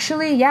like,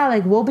 actually, yeah,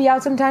 like, we'll be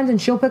out sometimes,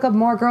 and she'll pick up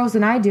more girls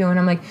than I do. And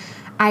I'm like...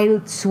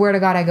 I swear to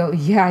God, I go,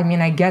 yeah, I mean,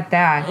 I get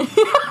that. And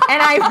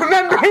I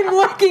remember him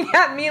looking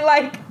at me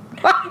like,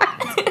 what?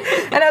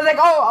 And I was like,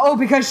 oh,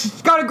 because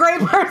she's got a great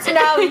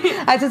personality.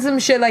 I said some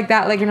shit like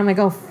that, like, and I'm like,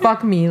 oh,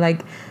 fuck me.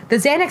 Like, the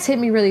Xanax hit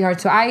me really hard,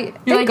 so thank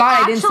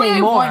God I didn't say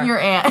more. I want your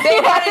aunt.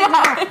 Thank God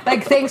I didn't,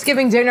 like,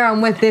 Thanksgiving dinner,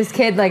 I'm with this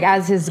kid, like,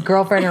 as his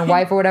girlfriend or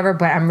wife or whatever,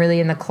 but I'm really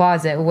in the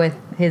closet with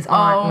his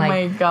aunt. Oh, like,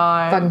 my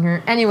God. Fucking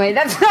her. Anyway,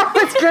 that's not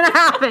what's gonna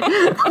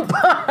happen.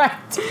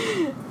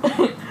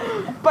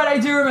 But I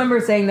do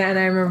remember saying that, and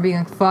I remember being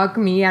like, fuck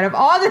me. Out of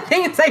all the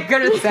things I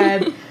could have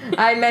said,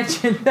 I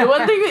mentioned that. The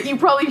one thing that you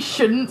probably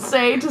shouldn't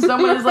say to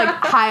someone is like,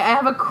 hi, I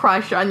have a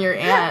crush on your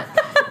aunt.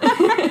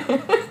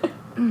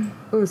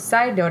 Ooh,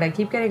 side note, I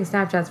keep getting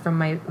Snapchats from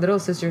my little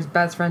sister's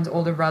best friend's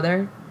older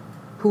brother,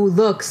 who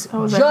looks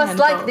just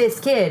like this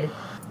kid.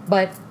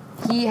 But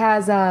he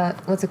has,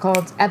 what's it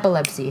called?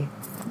 Epilepsy.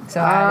 So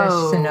I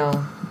just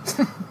know.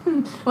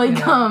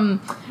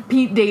 Like,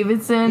 Pete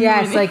Davidson.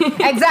 Yes, like,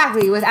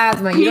 exactly, with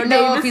asthma. You don't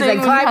know if he's, like,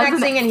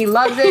 climaxing and he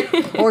loves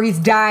it, or he's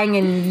dying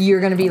and you're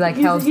going to be, like,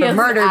 held for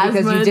murder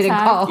because you didn't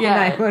call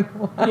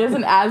 911. He has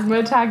an asthma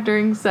attack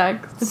during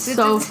sex. It's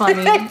so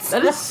funny.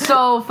 That is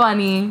so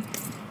funny.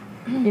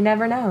 You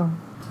never know.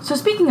 So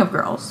speaking of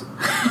girls,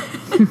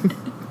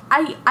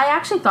 I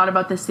actually thought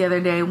about this the other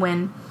day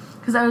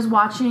because I was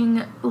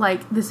watching,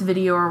 like, this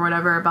video or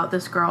whatever about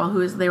this girl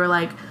they were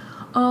like,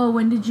 oh,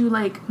 when did you,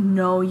 like,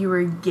 know you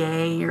were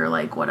gay or,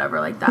 like, whatever,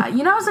 like that.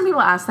 You know how some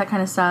people ask that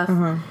kind of stuff?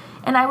 Mm-hmm.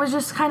 And I was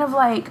just kind of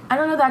like, I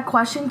don't know, that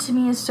question to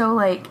me is so,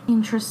 like,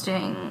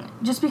 interesting.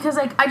 Just because,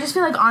 like, I just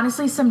feel like,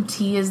 honestly, some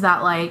tea is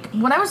that, like,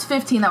 when I was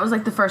 15, that was,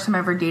 like, the first time I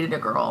ever dated a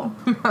girl.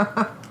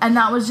 And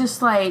that was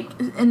just, like,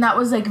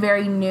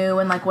 very new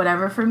and, like,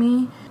 whatever for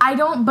me.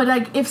 But,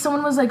 like, if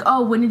someone was like,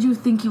 oh, when did you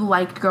think you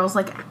liked girls?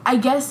 Like, I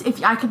guess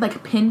if I could,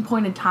 like,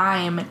 pinpoint a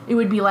time, it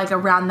would be, like,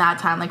 around that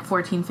time, like,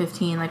 14,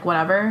 15, like,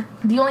 whatever.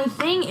 The only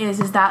thing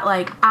is that,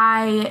 like,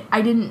 I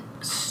didn't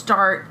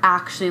start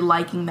actually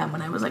liking them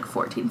when I was, like,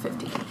 14,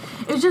 15.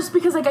 It was just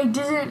because, like, I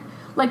didn't,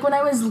 like, when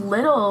I was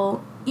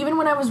little, even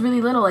when I was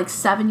really little, like,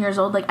 7 years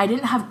old, like, I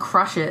didn't have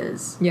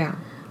crushes. Yeah.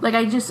 Like,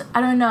 I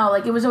don't know,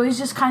 like, it was always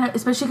just kind of,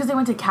 especially because I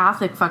went to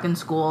Catholic fucking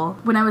school.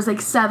 When I was,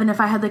 like, 7,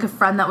 if I had, like, a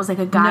friend that was, like,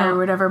 a guy or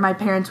whatever, my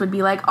parents would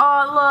be like,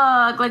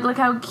 oh, look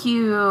how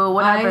cute,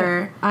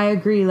 whatever. I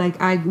agree. Like,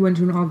 I went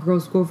to an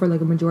all-girls school for,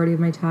 like, a majority of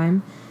my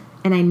time,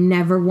 and I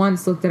never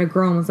once looked at a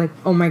girl and was like,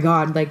 oh, my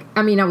God. Like,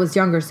 I mean, I was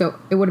younger, so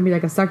it wouldn't be,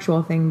 like, a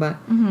sexual thing, but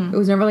it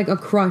was never, like, a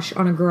crush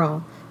on a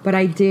girl. But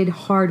I did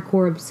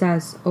hardcore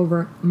obsess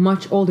over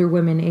much older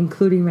women,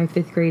 including my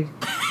 5th grade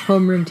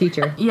homeroom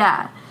teacher.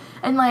 Yeah.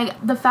 And, like,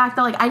 the fact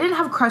that, like, I didn't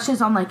have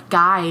crushes on, like,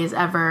 guys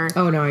ever.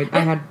 Oh, no, I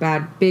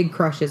had big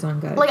crushes on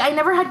guys. Like, I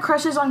never had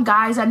crushes on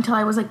guys until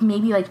I was, like,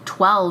 maybe, like,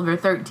 12 or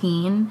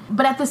 13.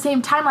 But at the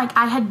same time, like,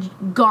 I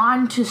had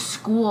gone to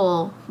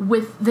school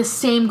with the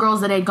same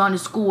girls that I had gone to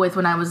school with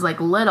when I was,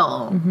 like,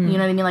 little. Mm-hmm. You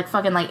know what I mean? Like,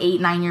 fucking, like,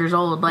 8, 9 years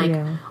old. Like,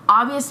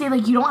 obviously,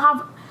 like, you don't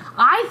have...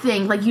 I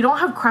think, like, you don't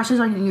have crushes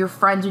on your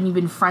friends when you've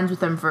been friends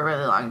with them for a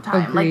really long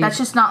time. Agreed. Like, that's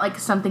just not, like,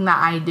 something that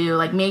I do.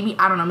 Like, maybe,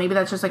 I don't know, maybe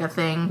that's just, like, a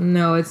thing.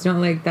 No, it's not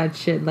like that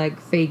shit,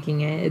 like, faking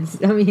it.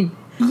 It's, I mean...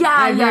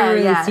 I've never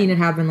really seen it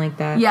happen like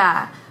that.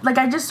 Yeah. Like,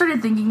 I just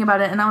started thinking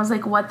about it, and I was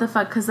like, what the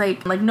fuck? Because,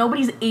 like,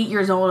 nobody's 8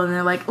 years old, and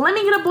they're like, let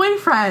me get a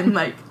boyfriend.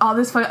 Like, all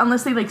this fuck...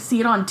 Unless they, like, see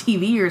it on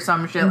TV or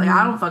some shit. Like,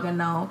 I don't fucking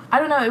know. I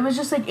don't know. It was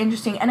just, like,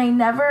 interesting. And I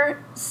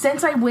never...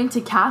 Since I went to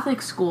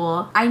Catholic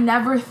school, I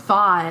never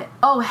thought,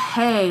 oh,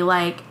 hey,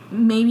 like...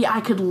 maybe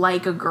I could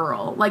like a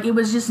girl. Like, it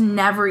was just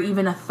never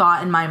even a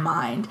thought in my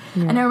mind.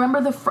 Yeah. And I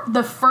remember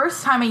the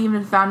first time I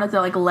even found out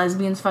that, like,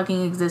 lesbians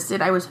fucking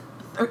existed, I was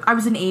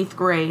in 8th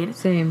grade.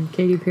 Same.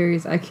 Katy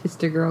Perry's I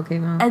Kissed a Girl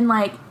came out. And,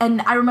 like,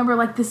 and I remember,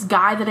 like, this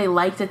guy that I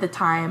liked at the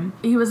time,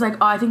 he was like,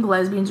 oh, I think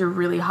lesbians are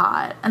really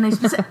hot. And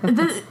this is,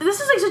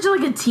 like, such a,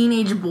 like, a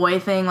teenage boy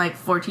thing, like,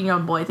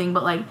 14-year-old boy thing,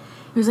 but, like,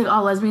 he was like,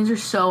 oh, lesbians are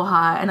so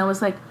hot. And I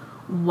was like,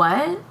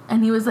 what?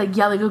 And he was like,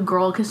 yeah, like, a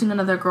girl kissing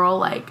another girl,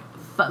 like,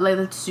 like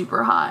that's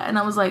super hot. And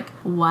I was like,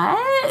 what?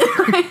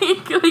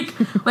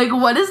 like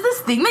what is this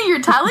thing that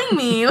you're telling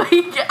me?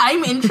 Like,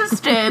 I'm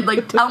interested.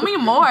 Like, tell me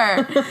more.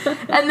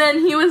 And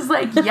then he was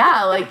like,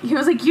 yeah, like, he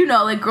was like, you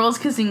know, like, girls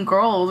kissing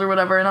girls or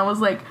whatever. And I was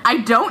like, I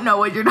don't know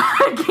what you're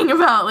talking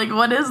about. Like,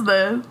 what is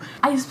this?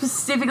 I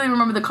specifically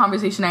remember the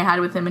conversation I had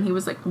with him, and he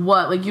was like,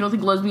 what? Like, you don't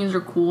think lesbians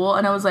are cool?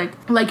 And I was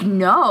like,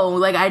 no.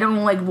 Like, I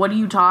don't, like, what are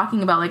you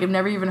talking about? Like, I've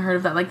never even heard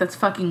of that. Like, that's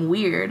fucking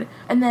weird.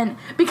 And then,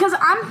 because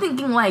I'm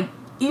thinking, like,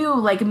 ew,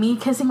 like, me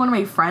kissing one of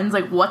my friends,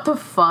 like, what the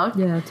fuck?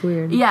 Yeah, that's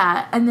weird.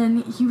 Yeah, and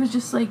then he was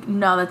just like,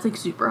 no, that's, like,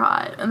 super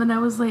hot. And then I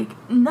was like,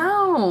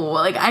 no,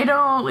 like, I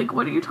don't, like,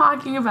 what are you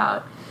talking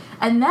about?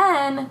 And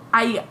then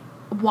I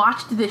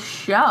watched this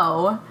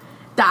show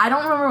that I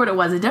don't remember what it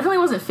was. It definitely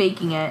wasn't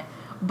faking it,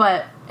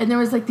 but, and there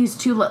was, like, these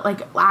two,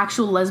 like,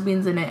 actual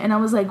lesbians in it, and I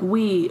was like,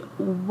 wait,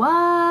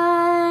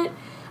 what?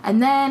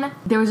 And then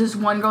there was this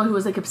one girl who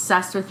was, like,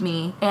 obsessed with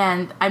me,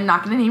 and I'm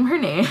not gonna name her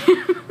name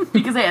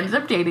because I ended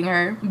up dating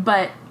her,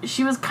 but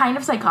she was kind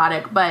of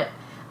psychotic, but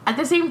at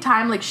the same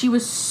time, like, she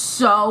was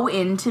so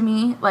into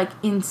me, like,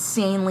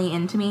 insanely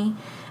into me.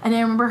 And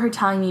I remember her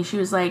telling me, she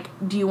was like,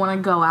 do you want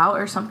to go out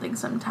or something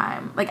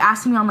sometime? Like,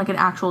 asking me on, like, an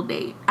actual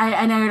date.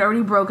 And I had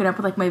already broken up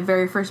with, like, my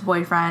very first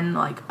boyfriend,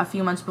 like, a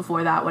few months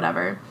before that,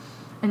 whatever.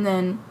 And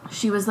then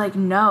she was like,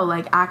 no,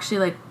 like,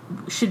 actually,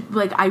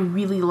 like, I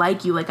really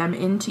like you, like, I'm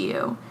into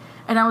you.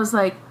 And I was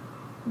like,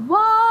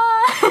 what?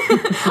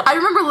 I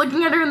remember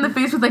looking at her in the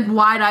face with, like,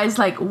 wide eyes,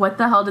 like, what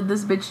the hell did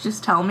this bitch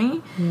just tell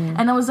me? Yeah.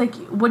 And I was like,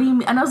 what do you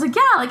mean? And I was like,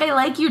 yeah, like, I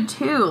like you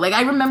too. Like,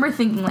 I remember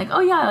thinking, like, oh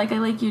yeah, like, I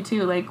like you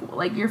too.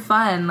 Like, you're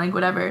fun, like,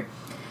 whatever.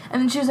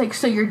 And then she was like,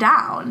 so you're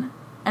down?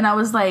 And I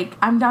was like,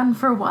 I'm down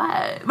for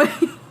what?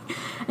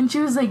 And she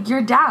was like,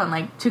 you're down,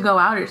 like, to go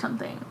out or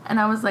something. And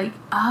I was like,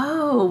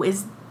 oh,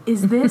 is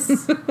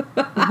this,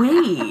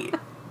 wait.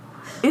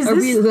 Are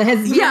we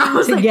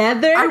lesbian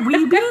together? Like, are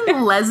we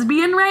being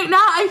lesbian right now?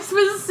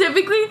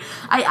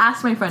 I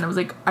asked my friend, I was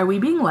like, are we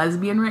being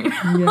lesbian right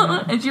now?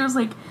 Yeah. And she was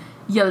like,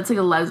 yeah, that's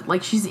like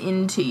like, she's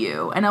into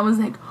you. And I was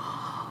like,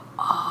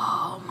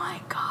 oh my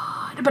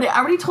God. But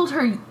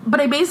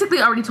I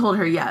basically already told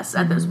her yes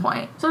at this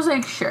point. So I was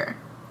like, sure,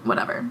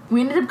 whatever.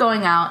 We ended up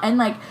going out, and,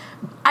 like,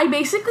 I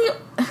basically,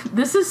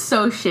 this is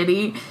so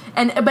shitty,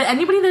 but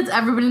anybody that's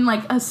ever been in,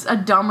 like, a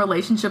dumb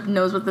relationship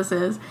knows what this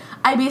is.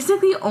 I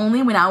basically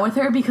only went out with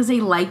her because I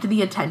liked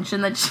the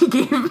attention that she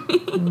gave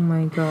me. Oh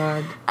my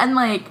God. And,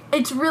 like,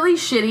 it's really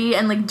shitty,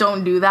 and, like,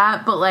 don't do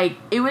that, but, like,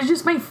 it was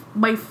just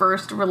my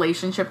first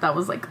relationship that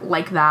was,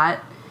 like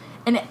that.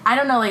 And I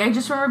don't know, like, I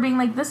just remember being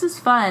like, this is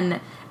fun.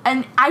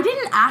 And I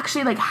didn't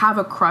actually, like, have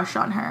a crush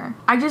on her.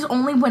 I just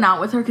only went out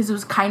with her because it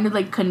was kind of,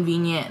 like,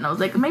 convenient. And I was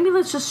like, maybe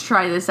let's just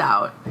try this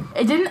out.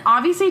 It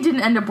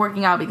didn't end up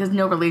working out because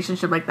no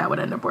relationship like that would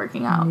end up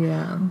working out.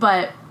 Yeah.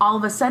 But all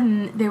of a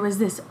sudden, there was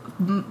this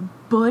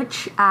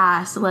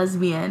butch-ass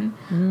lesbian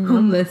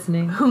I'm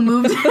listening. who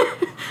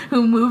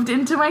moved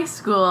into my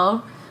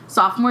school,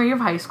 sophomore year of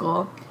high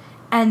school.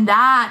 And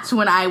that's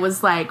when I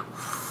was, like,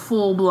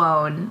 full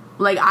blown.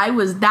 Like,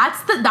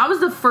 that was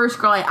the first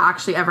girl I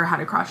actually ever had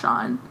a crush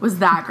on, was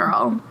that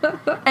girl.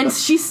 And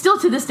she's still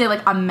to this day,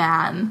 like, a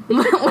man.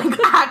 Like,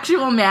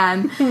 actual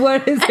man.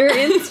 What is her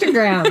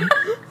Instagram?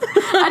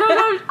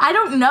 I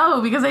don't know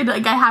because I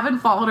haven't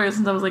followed her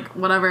since I was like,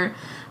 whatever.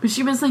 But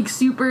she was, like,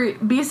 super,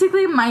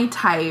 basically my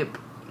type,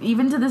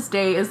 even to this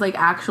day, is, like,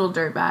 actual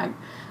dirtbag.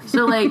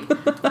 So, like,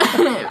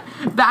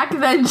 back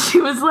then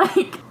she was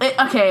like,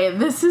 okay,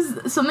 this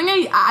is something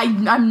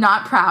I'm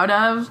not proud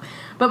of.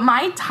 But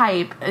my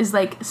type is,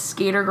 like,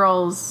 skater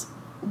girls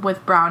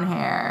with brown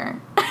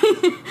hair.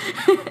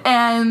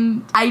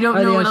 And I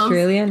don't know what else. Are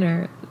they Australian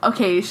or?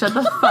 Okay, shut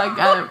the fuck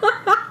up.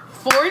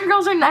 Foreign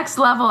girls are next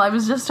level. I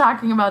was just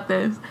talking about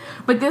this.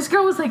 But this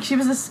girl was, like, she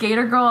was a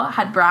skater girl,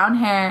 had brown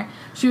hair.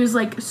 She was,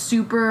 like,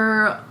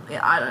 super,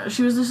 I don't know,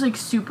 she was just, like,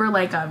 super,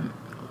 like,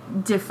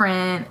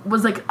 different,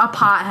 was, like, a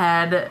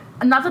pothead.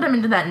 Not that I'm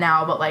into that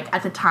now, but, like,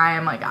 at the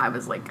time, like, I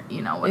was, like,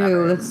 you know,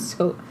 whatever. Ew, that's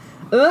so...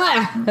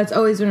 Ugh, that's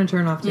always been a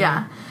turn off to me.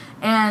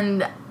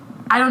 And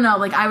I don't know,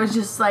 like, I was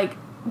just like,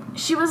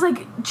 she was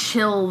like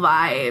chill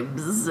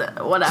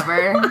vibes,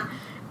 whatever.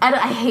 And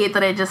I hate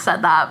that I just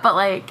said that, but,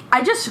 like,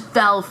 I just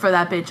fell for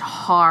that bitch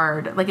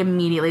hard, like,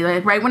 immediately.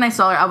 Like, right when I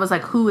saw her, I was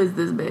like, who is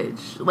this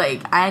bitch?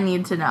 Like, I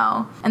need to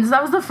know. And so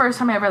that was the first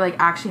time I ever, like,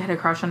 actually had a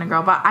crush on a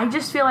girl. But I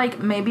just feel like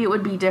maybe it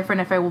would be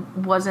different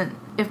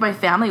if my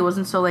family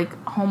wasn't so,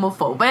 like,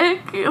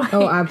 homophobic. Like,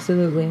 oh,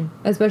 absolutely.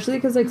 Especially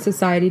because, like,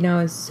 society now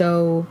is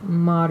so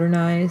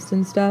modernized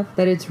and stuff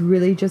that it's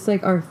really just,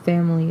 like, our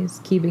families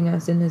keeping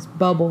us in this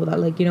bubble that,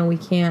 like, you know, we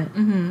can't...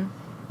 Mm-hmm.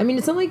 I mean,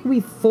 it's not like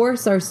we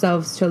force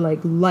ourselves to,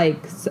 like,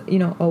 you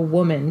know, a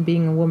woman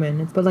being a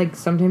woman. But, like,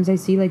 sometimes I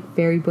see, like,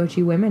 very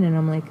butchy women and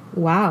I'm like,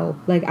 wow,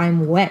 like,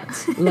 I'm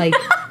wet. Like,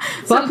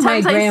 fuck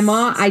my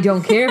grandma. I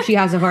don't care if she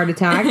has a heart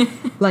attack.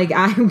 Like,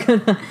 I'm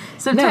gonna...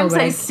 Sometimes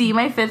I see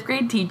my 5th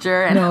grade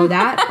teacher and... No,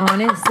 that,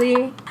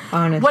 honestly.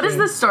 What is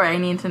the story? I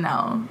need to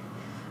know.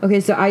 Okay,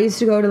 so I used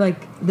to go to,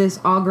 like,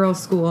 this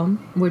all-girls school,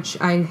 which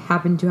I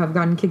happened to have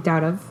gotten kicked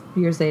out of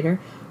years later.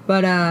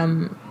 But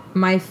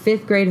my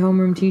 5th grade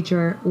homeroom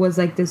teacher was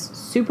like this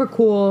super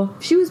cool.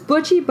 She was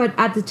butchy, but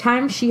at the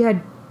time she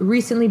had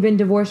recently been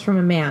divorced from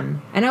a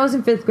man. And I was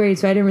in 5th grade,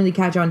 so I didn't really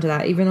catch on to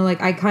that. Even though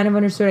like I kind of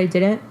understood, I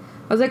didn't.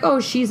 I was like, oh,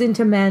 she's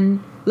into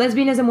men.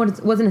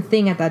 Lesbianism wasn't a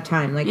thing at that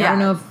time. Like, I don't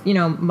know if,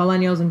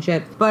 millennials and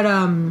shit. But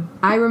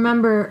I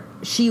remember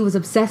she was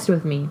obsessed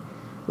with me.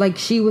 Like,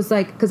 she was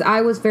like, because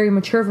I was very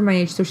mature for my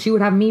age, so she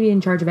would have me be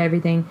in charge of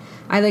everything.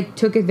 I, like,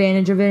 took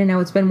advantage of it, and I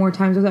would spend more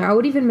time with her. I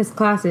would even miss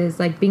classes,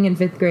 like, being in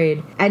 5th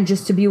grade, and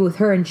just to be with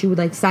her, and she would,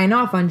 like, sign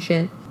off on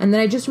shit. And then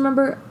I just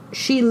remember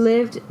she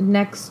lived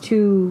next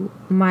to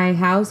my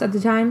house at the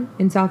time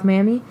in South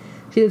Miami.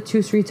 She lived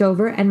 2 streets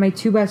over, and my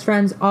 2 best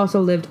friends also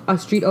lived a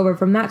street over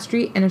from that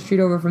street and a street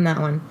over from that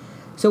one.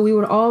 So we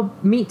would all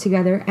meet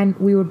together, and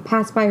we would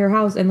pass by her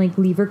house and, like,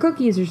 leave her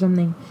cookies or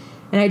something.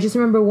 And I just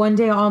remember one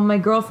day all my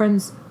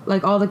girlfriends,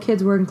 like, all the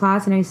kids were in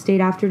class, and I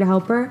stayed after to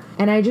help her.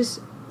 And I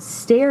just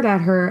stared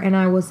at her, and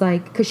I was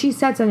like, because she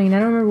said something, and I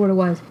don't remember what it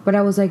was, but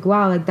I was like,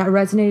 wow, like, that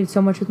resonated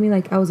so much with me.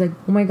 Like, I was like,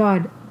 oh my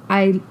God,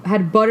 I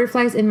had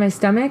butterflies in my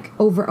stomach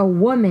over a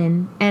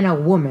woman and a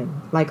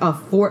woman. Like, a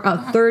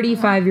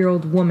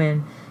 35-year-old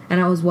woman.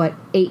 And I was,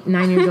 8,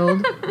 9 years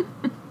old?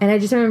 And I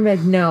just remember,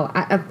 like, no.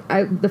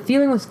 The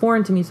feeling was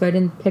foreign to me, so I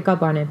didn't pick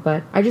up on it.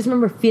 But I just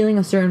remember feeling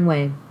a certain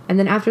way. And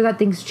then after that,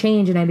 things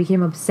changed, and I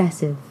became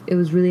obsessive. It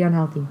was really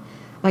unhealthy.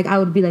 Like, I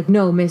would be like,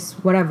 no, miss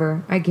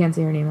whatever. I can't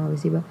say her name,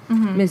 obviously, but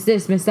miss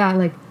this, miss that.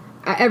 Like,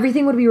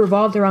 everything would be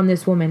revolved around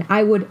this woman.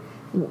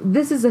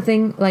 This is the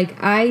thing,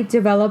 like, I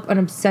develop an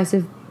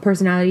obsessive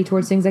personality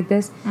towards things like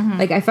this.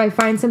 Like, if I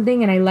find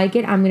something and I like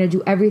it, I'm going to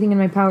do everything in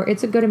my power.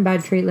 It's a good and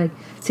bad trait, like,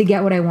 to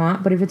get what I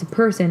want. But if it's a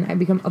person, I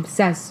become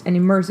obsessed and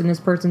immersed in this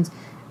person's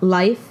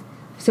life.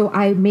 So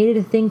I made it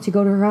a thing to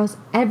go to her house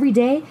every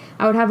day.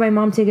 I would have my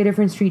mom take a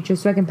different street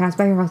just so I can pass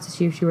by her house to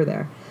see if she were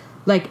there.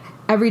 Like,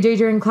 every day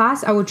during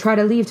class, I would try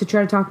to leave to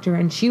try to talk to her,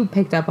 and she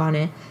picked up on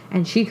it,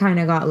 and she kind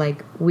of got,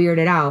 like,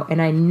 weirded out,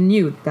 and I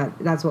knew that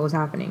that's what was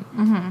happening.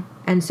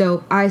 And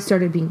so I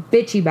started being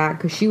bitchy back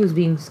because she was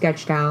being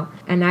sketched out,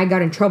 and I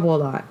got in trouble a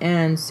lot.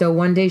 And so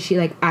one day she,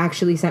 like,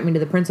 actually sent me to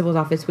the principal's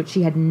office, which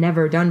she had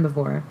never done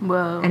before.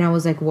 Whoa. And I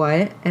was like,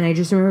 what? And I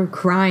just remember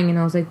crying, and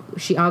I was like,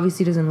 she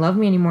obviously doesn't love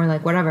me anymore,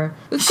 like, whatever.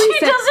 She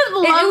doesn't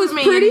love me anymore. It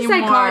was pretty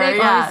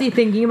psychotic, honestly,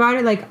 thinking about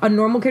it. Like, a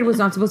normal kid was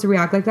not supposed to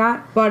react like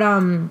that. But,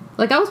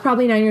 like, I was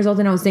probably 9 years old,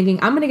 and I was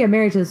thinking, I'm going to get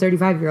married to this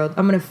 35-year-old.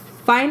 I'm going to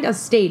find a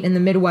state in the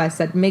Midwest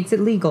that makes it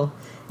legal,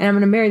 and I'm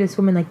going to marry this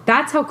woman. Like,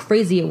 that's how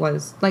crazy it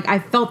was. Like, I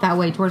felt that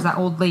way towards that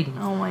old lady.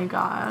 Oh, my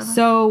God.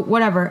 So,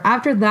 whatever.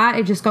 After that,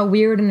 it just got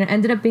weird, and it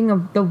ended up being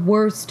the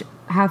worst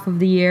half of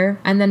the year.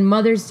 And then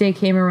Mother's Day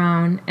came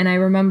around, and I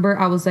remember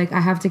I was like,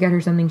 I have to get her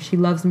something. She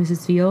loves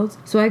Mrs. Fields.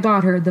 So I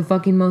got her the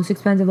fucking most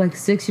expensive, like,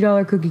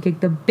 $60 cookie cake,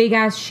 the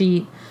big-ass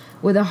sheet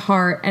with a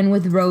heart and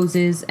with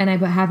roses, and I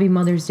put Happy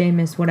Mother's Day,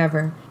 Miss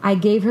whatever. I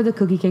gave her the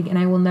cookie cake, and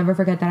I will never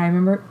forget that. I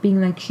remember being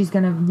like, she's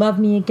gonna love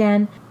me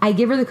again. I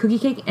gave her the cookie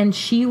cake, and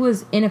she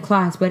was in a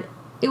class, but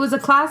it was a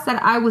class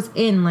that I was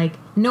in. Like,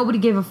 nobody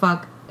gave a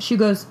fuck. She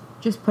goes,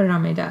 just put it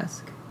on my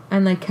desk,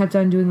 and, like, kept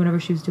on doing whatever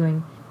she was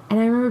doing. And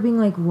I remember being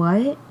like,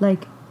 what?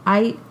 Like,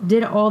 I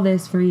did all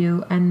this for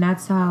you, and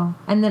that's how.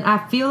 And then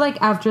I feel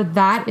like after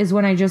that is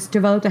when I just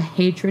developed a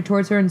hatred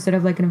towards her instead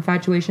of, like, an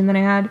infatuation that I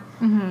had.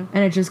 And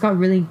it just got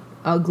really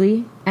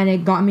ugly, and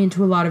it got me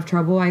into a lot of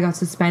trouble. I got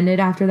suspended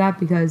after that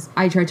because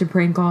I tried to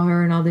prank call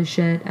her and all this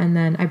shit, and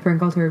then I prank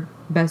called her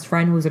best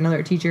friend, who was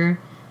another teacher.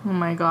 Oh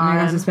my God. And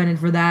I got suspended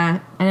for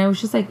that, and I was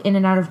just, like, in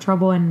and out of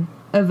trouble, and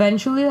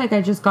eventually, like,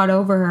 I just got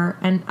over her.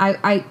 And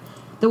I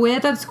the way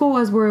that school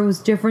was, where it was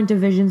different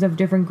divisions of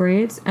different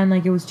grades, and,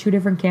 like, it was 2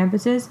 different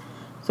campuses.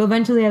 So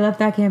eventually I left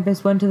that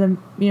campus, went to the,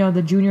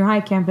 the junior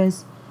high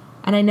campus,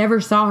 and I never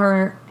saw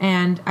her,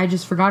 and I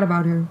just forgot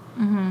about her.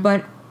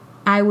 But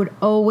I would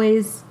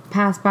always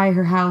pass by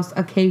her house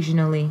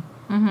occasionally,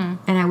 and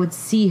I would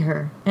see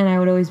her, and I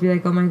would always be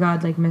like, oh my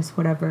God, like, miss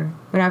whatever.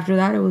 But after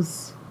that, it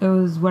was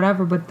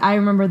whatever. But I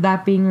remember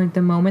that being, like,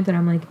 the moment that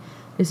I'm like,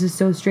 this is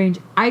so strange.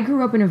 I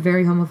grew up in a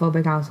very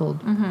homophobic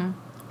household.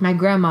 My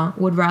grandma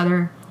would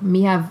rather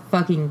me have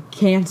fucking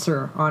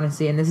cancer,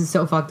 honestly, and this is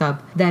so fucked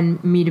up, than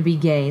me to be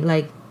gay.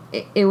 Like,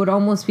 it would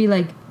almost be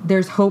like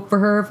there's hope for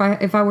her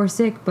if I were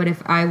sick, but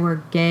if I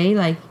were gay,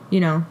 like,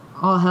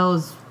 all hell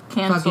is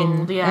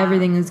canceled, fucking,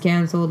 everything is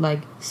canceled.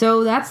 Like,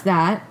 so that's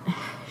that.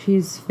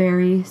 She's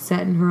very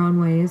set in her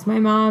own ways. My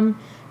mom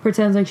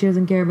pretends like she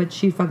doesn't care, but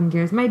she fucking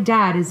cares. My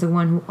dad is the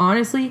one who,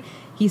 honestly,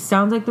 he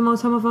sounds like the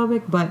most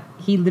homophobic, but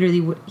he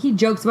literally he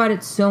jokes about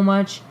it so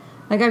much.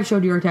 Like, I've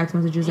showed you our text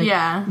messages, like,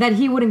 that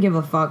he wouldn't give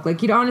a fuck. Like,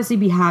 he'd honestly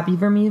be happy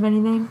for me, if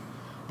anything.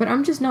 But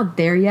I'm just not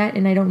there yet,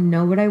 and I don't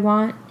know what I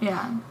want.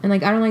 Yeah. And,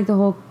 like, I don't like the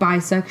whole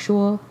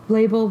bisexual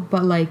label,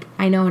 but, like,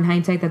 I know in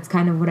hindsight that's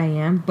kind of what I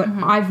am. But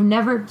I've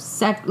never,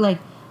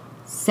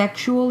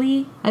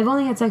 sexually, I've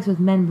only had sex with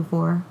men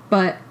before.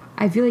 But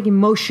I feel like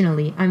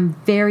emotionally, I'm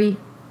very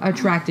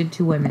attracted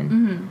to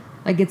women.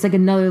 Like, it's, like,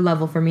 another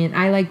level for me, and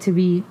I like to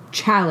be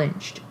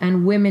challenged.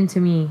 And women, to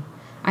me,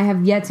 I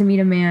have yet to meet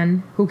a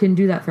man who can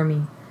do that for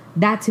me.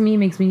 that to me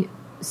makes me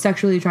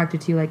sexually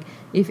attracted to you. Like,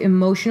 if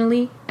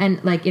emotionally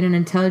and, like, in an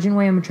intelligent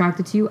way I'm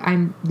attracted to you,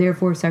 I'm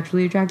therefore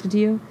sexually attracted to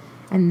you.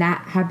 And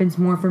that happens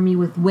more for me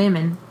with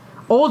women,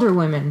 older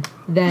women,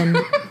 than...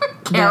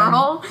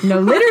 Carol? No,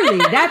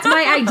 literally. That's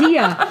my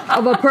idea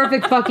of a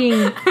perfect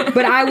fucking...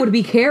 But I would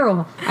be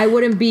Carol. I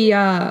wouldn't be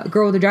a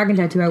girl with a dragon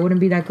tattoo. I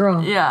wouldn't be that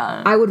girl.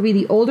 Yeah. I would be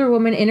the older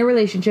woman in a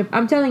relationship.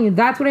 I'm telling you,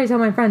 that's what I tell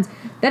my friends.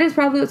 That is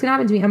probably what's going to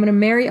happen to me. I'm going to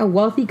marry a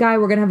wealthy guy.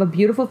 We're going to have a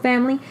beautiful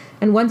family.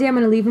 And one day I'm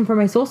going to leave him for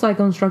my soul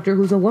cycle instructor,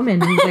 who's a woman.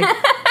 Who's like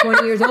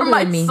 20 years older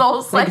than me.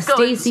 Like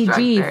Stacy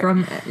G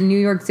from New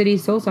York City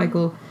Soul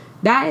Cycle.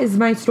 That is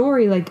my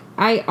story. Like,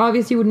 I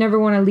obviously would never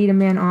want to lead a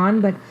man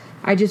on, but...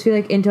 I just feel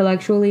like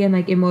intellectually and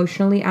like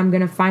emotionally, I'm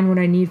gonna find what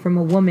I need from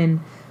a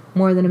woman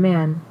more than a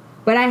man.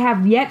 But I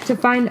have yet to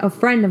find a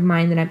friend of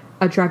mine that I'm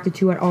attracted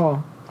to at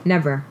all.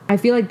 Never. I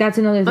feel like that's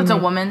another thing. That's a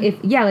like, woman?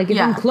 If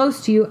I'm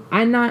close to you,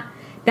 I'm not...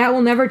 That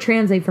will never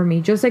translate for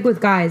me. Just like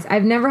with guys.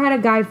 I've never had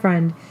a guy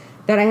friend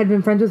that I had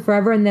been friends with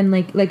forever, and then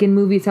like in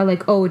movies how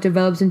like, oh, it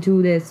develops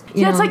into this.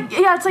 You know?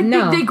 It's like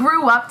No. they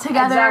grew up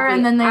together, Exactly.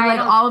 and then they like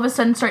all of a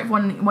sudden start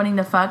wanting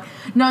to fuck.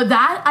 No,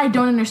 that I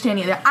don't understand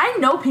either. I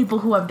know people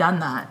who have done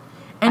that.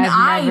 And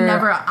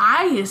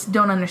I just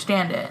don't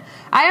understand it.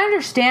 I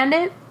understand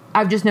it.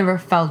 I've just never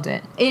felt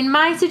it. In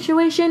my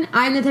situation,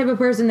 I'm the type of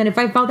person that if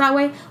I felt that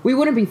way, we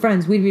wouldn't be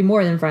friends. We'd be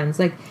more than friends.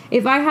 Like,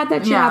 if I had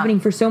that shit happening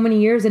for so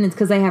many years, and it's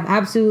because I have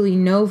absolutely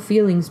no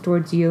feelings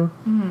towards you.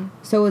 Mm-hmm.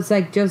 So it's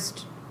like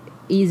just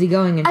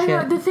easygoing and shit.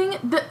 I know, the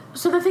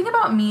thing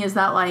about me is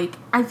that, like,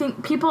 I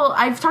think people...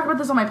 I've talked about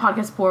this on my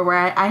podcast before, where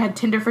I had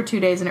Tinder for 2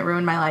 days and it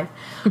ruined my life.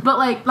 But,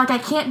 like I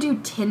can't do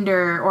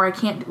Tinder, or I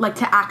can't, like,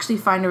 to actually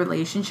find a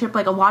relationship.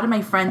 Like, a lot of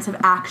my friends have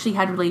actually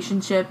had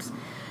relationships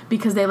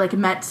because they, like,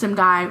 met some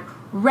guy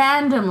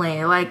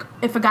randomly. Like,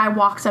 if a guy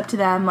walks up to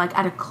them, like,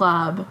 at a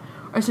club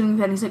or something like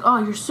that, and he's like,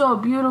 oh, you're so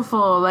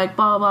beautiful, like,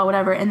 blah, blah, blah,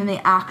 whatever, and then they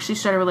actually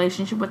start a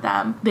relationship with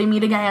them. They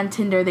meet a guy on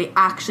Tinder, they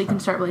actually can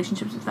start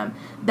relationships with them.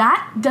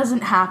 That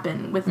doesn't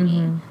happen with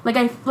me. Like,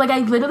 I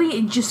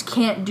literally just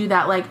can't do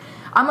that. Like,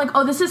 I'm like,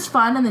 oh, this is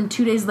fun, and then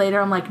 2 days later,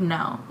 I'm like,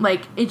 no.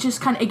 Like, it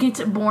just it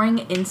gets boring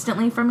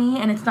instantly for me,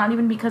 and it's not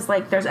even because,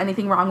 like, there's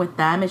anything wrong with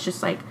them. It's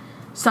just, like,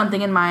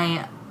 something in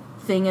my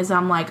thing is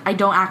I'm like, I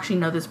don't actually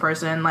know this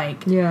person,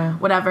 like,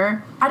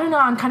 whatever. I don't know,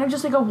 I'm kind of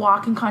just like a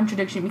walking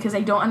contradiction, because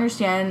I don't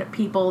understand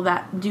people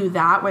that do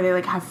that, where they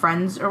like have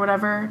friends or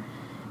whatever,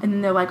 and then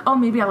they're like, oh,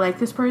 maybe I like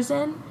this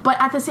person, but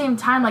at the same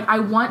time, like, I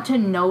want to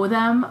know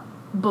them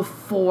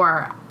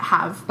before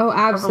have a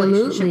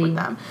relationship with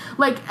them.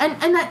 Like,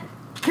 and that,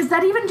 because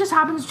that even just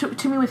happens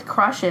to me with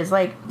crushes.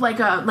 Like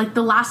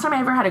the last time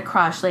I ever had a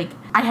crush, like,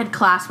 I had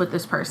class with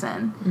this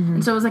person. Mm-hmm.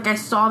 And so it was like I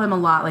saw them a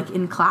lot, like,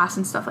 in class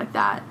and stuff like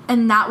that.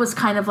 And that was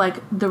kind of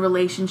like the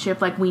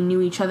relationship. Like, we knew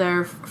each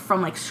other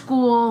from, like,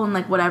 school and,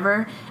 like,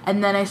 whatever.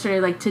 And then I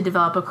started, like, to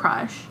develop a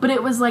crush. But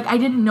it was like I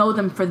didn't know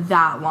them for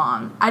that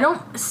long. I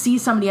don't see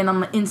somebody and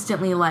I'm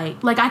instantly like,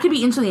 I could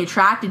be instantly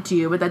attracted to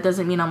you, but that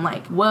doesn't mean I'm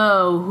like,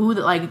 whoa,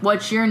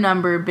 what's your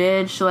number,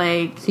 bitch?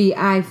 Like, see,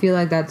 I feel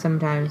like that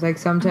sometimes. Like,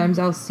 sometimes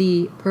I'll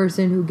see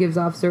person who gives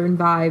off certain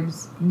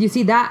vibes. You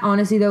see, that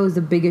honestly though is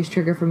the biggest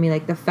trigger for me.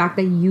 Like, the fact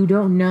that you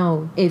don't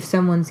know if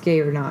someone's gay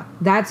or not.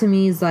 That to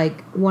me is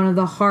like one of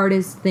the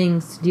hardest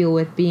things to deal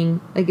with, being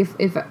like,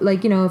 if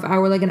like, you know, if I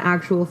were like an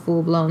actual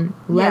full-blown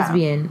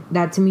lesbian,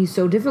 that to me is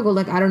so difficult.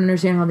 Like, I don't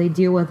understand how they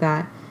deal with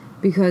that,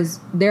 because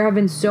there have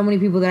been so many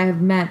people that I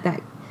have met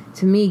that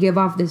to me give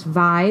off this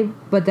vibe,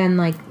 but then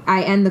like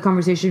I end the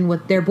conversation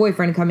with their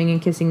boyfriend coming and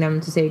kissing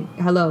them to say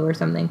hello or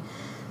something.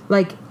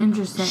 Like,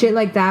 interesting shit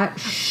like that,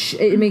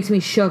 it makes me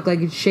shook.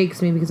 Like, it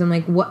shakes me, because I'm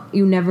like, what?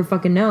 You never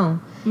fucking know.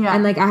 Yeah.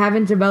 And like, I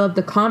haven't developed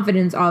the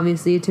confidence,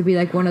 obviously, to be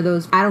like one of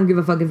those, I don't give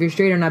a fuck if you're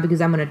straight or not, because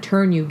I'm gonna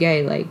turn you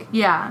gay. Like,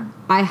 yeah,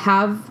 I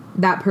have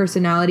that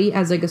personality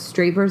as like a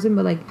straight person,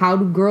 but like, how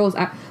do girls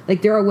act?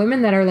 Like, there are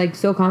women that are like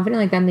so confident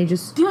like that, and they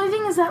just, the only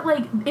thing is that,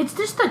 like, it's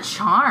just the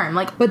charm.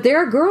 Like, but there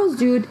are girls,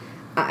 dude.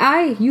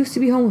 I used to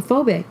be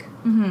homophobic.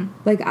 Mm-hmm.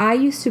 Like, I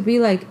used to be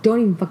like,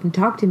 don't even fucking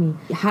talk to me.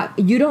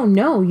 You don't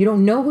know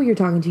who you're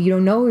talking to. You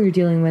don't know who you're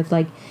dealing with.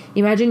 Like,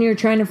 imagine you're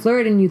trying to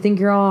flirt and you think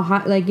you're all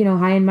high, like, you know,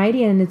 high and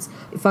mighty, and it's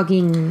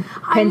fucking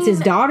Pence's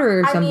daughter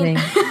or something.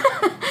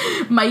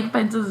 Mike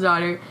Pence's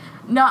daughter.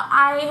 No,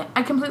 I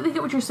completely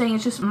get what you're saying.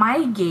 It's just my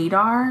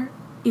gaydar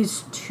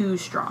is too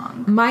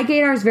strong. My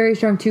gaydar is very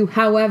strong too.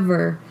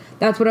 However,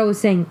 that's what I was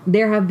saying.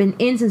 There have been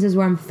instances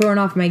where I'm thrown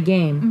off my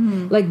game.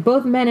 Mm-hmm. Like,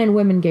 both men and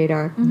women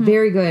gaydar. Mm-hmm.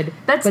 Very good.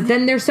 But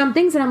then there's some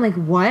things that I'm like,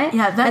 what?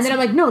 Yeah, and then I'm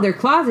like, no, they're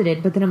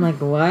closeted. But then I'm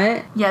like,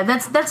 what? Yeah,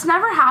 that's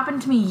never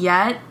happened to me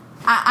yet.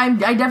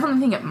 I definitely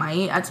think it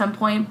might at some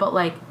point, but,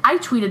 like, I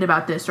tweeted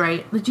about this,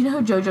 right? Like, do you know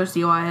who JoJo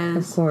Siwa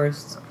is? Of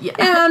course. Yeah.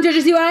 I'm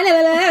JoJo Siwa.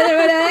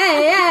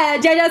 Yeah,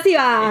 JoJo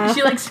Siwa.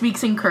 She, like,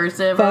 speaks in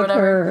cursive or whatever.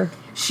 Her.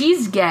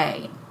 She's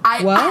gay.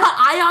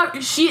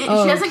 She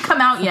hasn't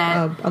come out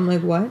yet. I'm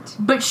like, what?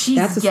 But she's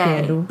gay.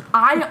 Scandal.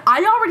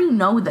 I already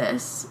know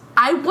this.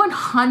 I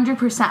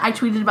 100%, I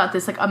tweeted about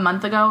this like a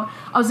month ago.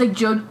 I was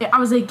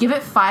like, give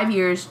it 5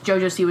 years,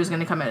 JoJo Siwa was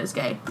gonna come out as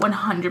gay.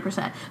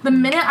 100%. The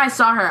minute I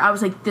saw her, I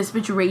was like, this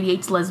bitch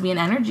radiates lesbian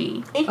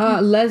energy.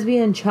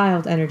 Lesbian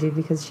child energy,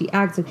 because she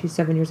acts like she's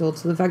 7 years old.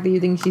 So the fact that you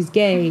think she's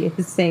gay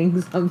is saying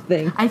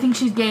something. I think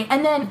she's gay.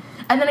 And then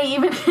I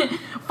even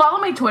follow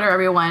my Twitter,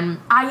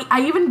 everyone.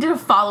 I even did a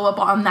follow-up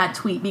on that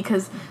tweet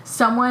because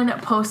someone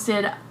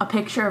posted a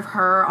picture of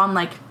her on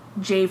like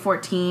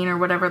J14 or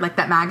whatever, like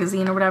that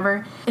magazine or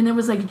whatever, and it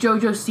was like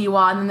JoJo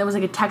Siwa, and then there was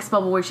like a text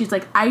bubble where she's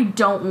like, I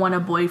don't want a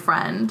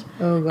boyfriend.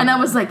 Oh, God. And I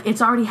was like,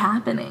 it's already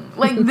happening.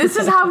 Like, this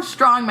is how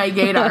strong my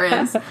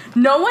gaydar is.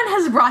 No one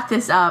has brought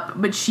this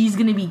up, but she's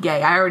gonna be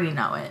gay. I already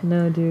know it.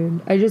 No, dude.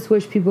 I just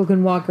wish people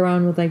can walk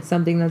around with like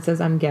something that says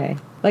I'm gay.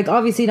 Like,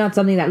 obviously not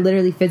something that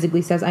literally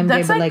physically says I'm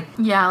gay, but like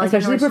yeah, like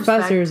especially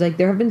professors. Like,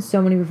 there have been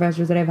so many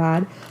professors that I've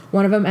had.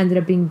 One of them ended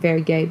up being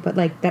very gay, but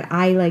like that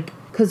I like,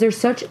 because they're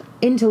such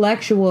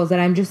intellectuals that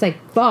I'm just like,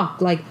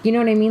 fuck, like, you know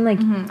what I mean? Like,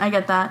 I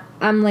get that.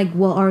 I'm like,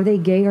 well, are they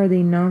gay? Are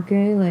they not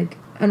gay? Like,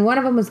 and one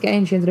of them was gay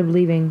and she ended up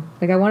leaving.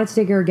 Like, I wanted to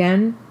take her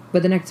again,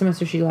 but the next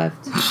semester she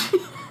left.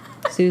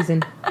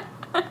 Susan.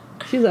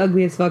 She's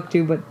ugly as fuck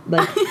too, but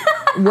like,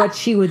 what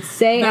she would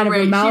say out of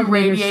her mouth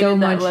made her so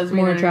much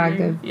more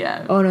attractive.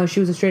 Yeah. Oh no, she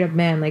was a straight up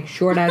man, like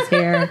short ass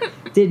hair,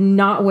 did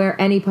not wear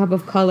any pop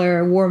of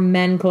color, wore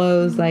men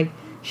clothes, like,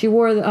 she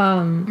wore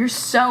You're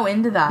so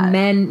into that.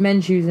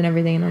 Men shoes and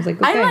everything, and I was like,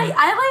 okay.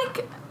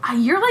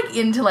 You're like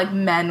into like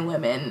men,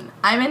 women.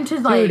 I'm into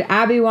like, dude,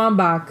 Abby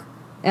Wambach,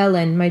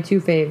 Ellen, my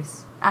two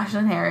faves.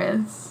 Ashlyn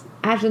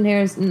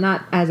Harris,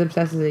 not as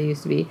obsessed as I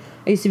used to be.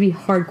 I used to be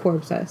hardcore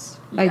obsessed.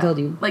 Yeah. I told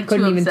you, like,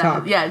 couldn't even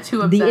talk. Yeah,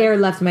 too obsessed. The air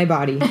left my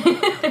body.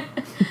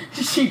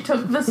 She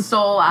took the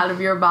soul out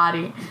of your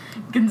body.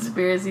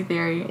 Conspiracy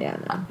theory. Yeah,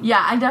 no.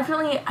 Yeah, I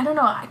don't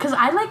know, because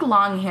I like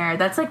long hair.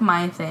 That's like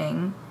my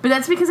thing. But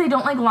that's because I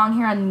don't like long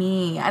hair on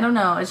me. I don't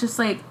know. It's just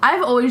like,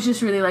 I've always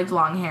just really liked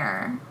long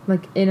hair.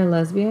 Like in a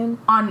lesbian?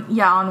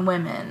 On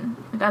women.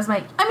 Like, that's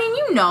my, I mean,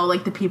 you know,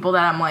 like the people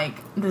that I'm like,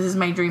 this is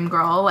my dream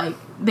girl. Like,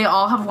 they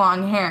all have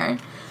long hair.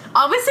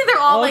 Obviously, they're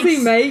all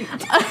Aussie, like... mate.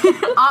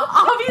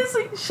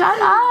 Obviously,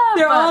 shut up.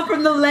 They're all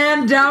from the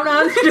land down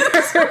under.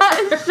 Shut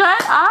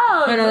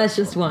up. Oh, no, that's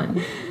just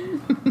one.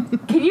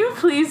 Can you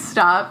please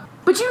stop?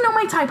 But you know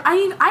my type.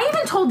 I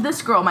even told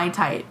this girl my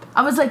type.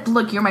 I was like,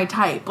 look, you're my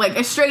type.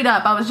 Like, straight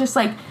up. I was just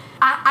like,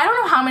 I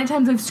don't know how many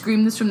times I've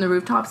screamed this from the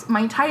rooftops.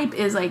 My type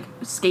is like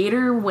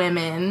skater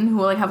women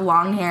who like have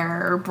long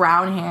hair or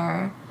brown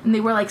hair. And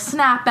they wear like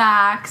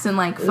snapbacks and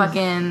like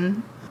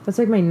fucking... That's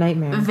like my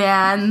nightmare.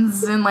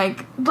 Vans and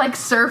like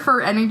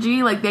surfer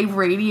energy, like they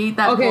radiate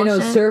that. Okay, bullshit.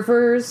 No,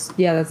 surfers.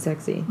 Yeah, that's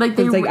sexy. Like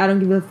it's like I don't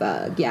give a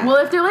fuck. Yeah. Well,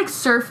 if they're like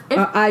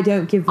I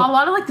don't give. A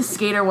lot of like the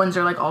skater ones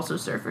are like also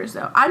surfers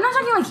though. I'm not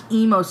talking like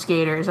emo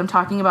skaters. I'm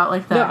talking about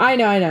like the. No, I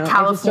know.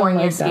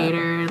 California like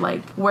skater,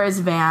 like wears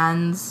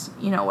Vans,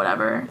 you know,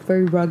 whatever.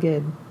 Very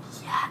rugged.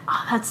 Yeah,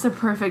 that's the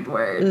perfect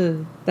word.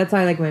 Ugh. That's how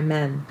I like my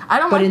men. I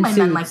don't like my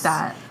men like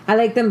that. I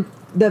like them.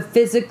 The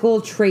physical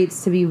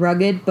traits to be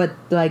rugged, but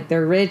like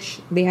they're rich,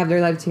 they have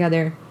their life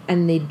together,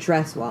 and they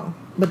dress well.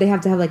 But they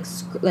have to have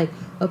like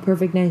a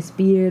perfect nice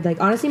beard. Like,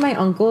 honestly, my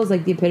uncle is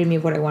like the epitome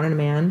of what I want in a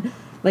man.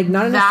 Like,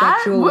 not in a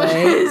sexual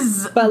way,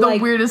 but the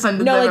like weirdest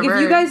sentence no, I've like ever if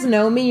you heard. guys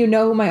know me, you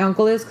know who my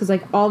uncle is, because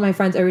like all my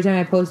friends, every time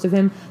I post of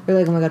him, they're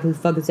like, oh my god, who the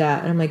fuck is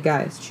that? And I'm like,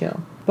 guys,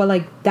 chill. But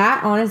like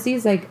that honestly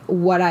is like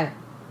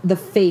the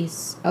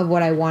face of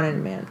what I want in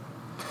a man.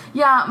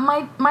 Yeah,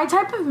 my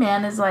type of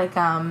man is like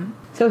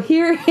So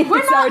here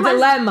is our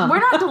dilemma.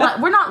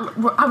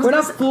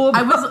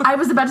 I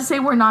was about to say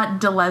we're not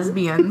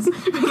delesbians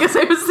because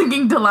I was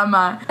thinking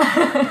dilemma.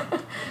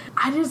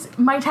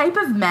 My type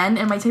of men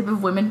and my type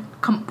of women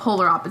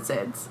polar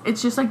opposites.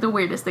 It's just like the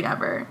weirdest thing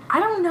ever. I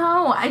don't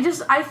know.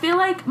 I feel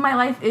like my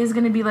life is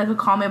gonna be like a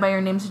call me by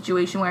your name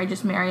situation where I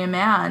just marry a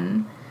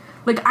man.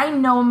 Like, I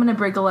know I'm gonna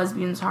break a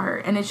lesbian's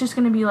heart, and it's just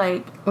gonna be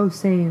like, oh,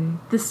 same,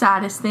 the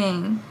saddest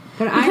thing.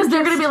 Because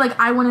they're going to be like,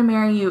 I want to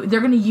marry you. They're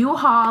going to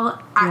U-Haul. Yeah.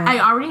 I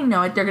already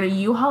know it. They're going to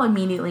U-Haul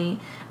immediately.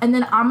 And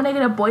then I'm going to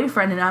get a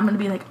boyfriend, and I'm going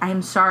to be like,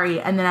 I'm sorry.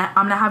 And then I'm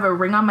going to have a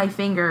ring on my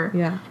finger.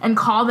 Yeah. And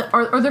call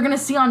or they're going to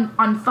see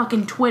on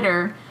fucking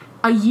Twitter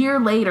a year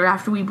later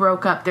after we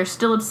broke up, they're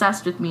still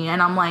obsessed with me. And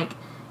I'm like,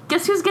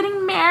 guess who's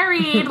getting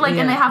married? Like,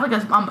 yeah. And they have like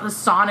a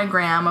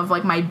sonogram of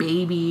like my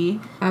baby.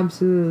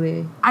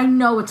 Absolutely. I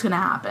know it's gonna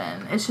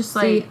happen. It's just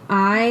like, see,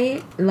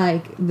 I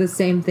like the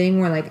same thing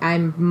where like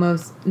I'm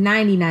most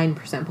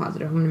 99%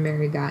 positive I'm gonna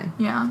marry a guy.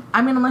 Yeah.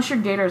 I mean, unless your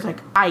gator is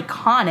like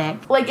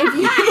iconic. Like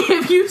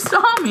if you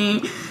saw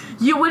me,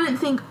 you wouldn't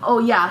think, oh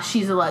yeah,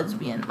 she's a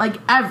lesbian. Like,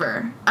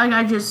 ever. Like,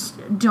 I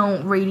just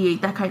don't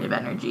radiate that kind of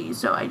energy,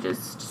 so I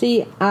just...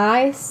 See,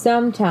 I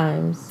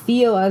sometimes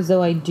feel as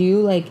though I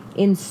do, like,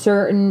 in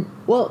certain...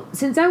 Well,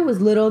 since I was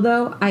little,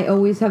 though, I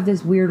always have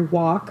this weird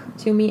walk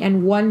to me,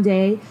 and one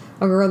day,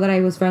 a girl that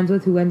I was friends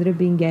with who ended up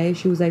being gay,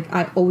 she was like,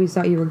 I always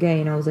thought you were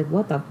gay, and I was like,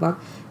 what the fuck?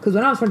 Because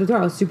when I was friends with her,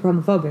 I was super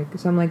homophobic,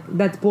 so I'm like,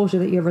 that's bullshit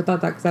that you ever thought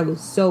that, because I was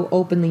so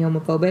openly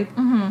homophobic.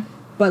 Mm-hmm.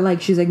 But,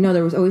 like, she's like, no,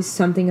 there was always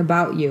something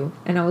about you.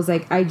 And I was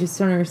like, I just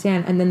don't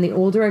understand. And then the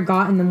older I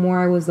got and the more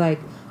I was, like,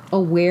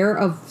 aware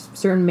of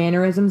certain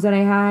mannerisms that I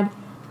had,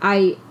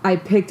 I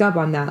picked up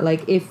on that.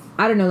 Like, if,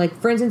 I don't know, like,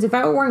 for instance, if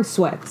I were wearing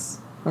sweats,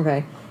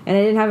 okay, and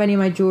I didn't have any of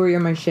my jewelry or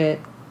my shit,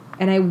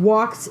 and I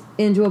walked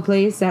into a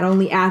place that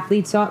only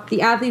athletes saw,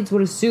 the athletes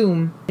would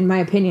assume, in my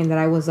opinion, that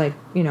I was, like,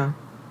 you know,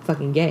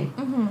 fucking gay.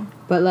 Mm-hmm.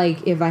 But,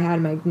 like, if I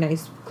had my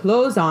nice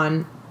clothes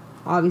on,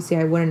 obviously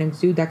I wouldn't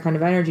exude that kind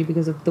of energy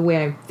because of the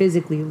way I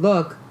physically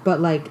look. But,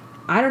 like,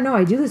 I don't know,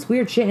 I do this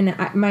weird shit, and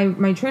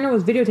my trainer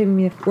was videotaping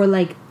me where,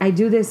 like, I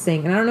do this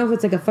thing, and I don't know if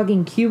it's, like, a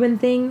fucking Cuban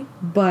thing,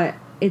 but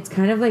it's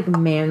kind of, like,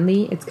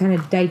 manly, it's kind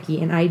of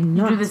dykey, and I'm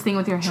not do this thing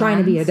with your hands? trying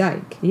to be a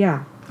dyke.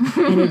 Yeah.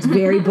 And it's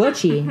very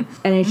butchy,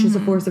 and it's just a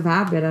force of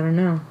habit, I don't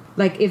know.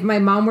 Like, if my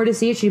mom were to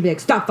see it, she'd be like,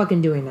 stop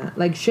fucking doing that.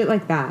 Like, shit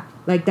like that.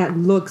 Like, that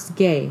looks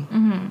gay.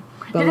 Mm-hmm.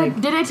 But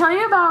did I tell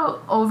you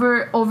about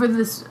over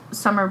this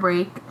summer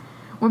break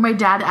where my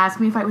dad asked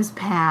me if I was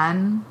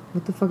pan?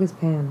 What the fuck is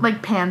pan?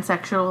 Like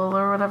pansexual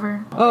or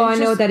whatever. Oh, I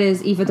know what that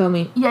is. Aoife told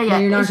me. Yeah, yeah.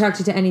 You're not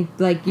attracted to any,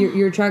 like,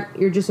 you're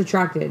just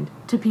attracted.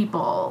 To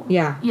people.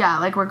 Yeah. Yeah,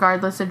 like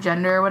regardless of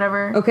gender or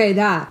whatever. Okay,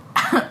 that.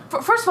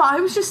 First of all, I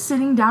was just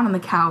sitting down on the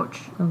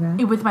couch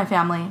with my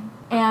family.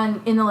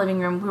 And in the living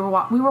room,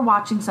 we were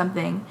watching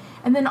something.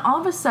 And then all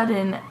of a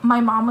sudden,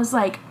 my mom was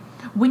like,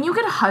 when you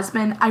get a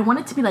husband, I want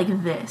it to be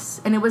like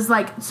this. And it was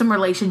like some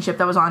relationship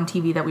that was on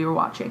TV that we were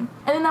watching.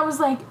 And then I was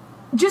like,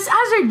 just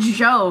as a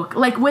joke,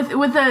 like with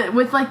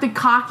like the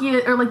cocky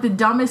or like the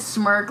dumbest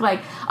smirk, like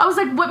I was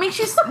like, what makes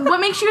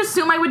you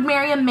assume I would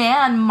marry a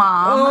man,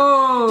 Mom?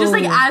 Oh. Just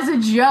like as a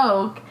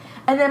joke.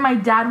 And then my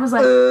dad was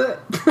like,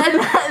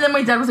 and then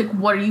my dad was like,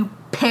 what are you,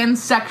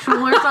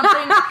 pansexual or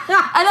something?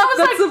 And I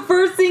was That's the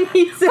first thing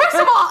he said. First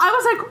of all, I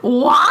was like,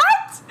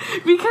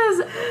 what? Because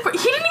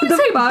he didn't even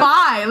say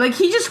bye. Like,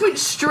 he just went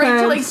straight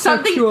to, like,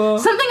 something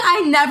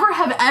I never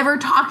have ever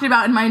talked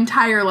about in my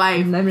entire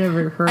life. I've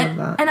never heard of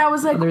that. And I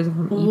was like,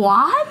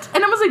 what?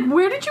 And I was like,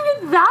 where did you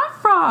get that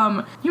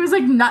from? He was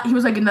like,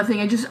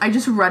 nothing. I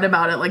just read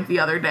about it, like, the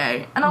other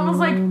day. And I was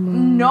like,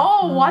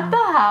 no, what the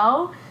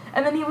hell?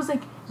 And then he was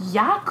like,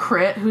 yeah,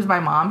 Crit, who's my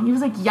mom, he was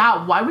like,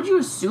 yeah, why would you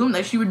assume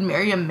that she would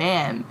marry a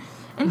man?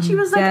 And she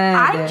was like,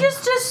 I'm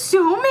just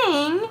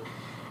assuming.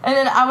 And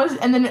then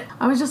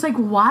I was just like,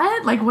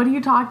 what? Like, what are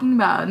you talking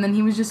about? And then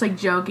he was just like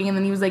joking, and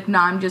then he was like,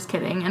 nah, I'm just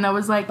kidding. And I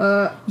was like,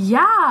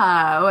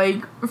 yeah,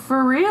 like,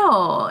 for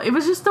real. It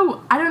was just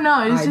I don't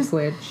know, it just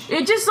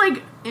like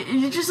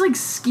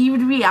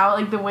skeeved me out,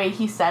 like the way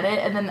he said it.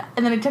 And then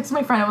I texted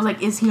my friend, I was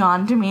like, is he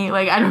on to me?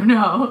 Like, I don't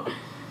know.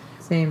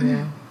 Same,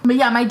 yeah. But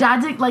yeah, my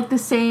dad's like the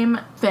same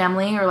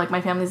family, or like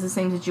my family's the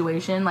same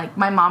situation. Like,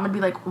 my mom would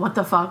be like, what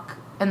the fuck?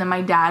 And then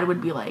my dad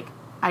would be like,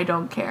 I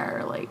don't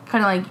care. Like,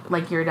 kind of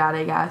like your dad,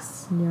 I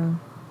guess. Yeah.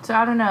 So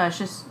I don't know, it's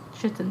just,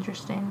 shit's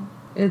interesting.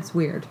 It's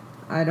weird.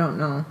 I don't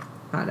know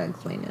how to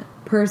explain it.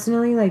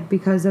 Personally, like,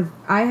 because of,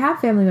 I have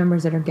family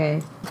members that are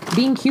gay.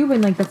 Being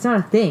Cuban, like, that's not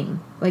a thing.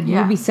 Like,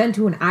 you'd be sent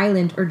to an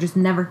island or just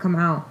never come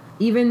out.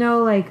 Even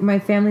though, like, my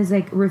family's,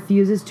 like,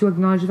 refuses to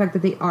acknowledge the fact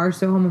that they are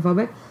so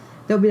homophobic,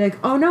 they'll be like,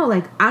 oh no,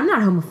 like, I'm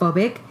not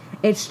homophobic.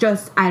 It's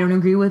just, I don't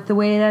agree with the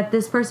way that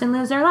this person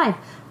lives their life.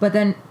 But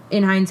then,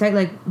 in hindsight,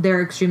 like,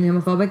 they're extremely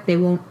homophobic.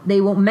 They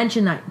won't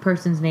mention that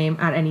person's name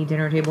at any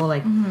dinner table.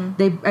 Like,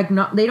 they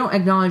don't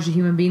acknowledge the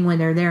human being when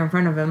they're there in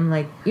front of them.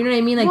 Like, you know what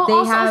I mean? Like,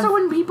 well, also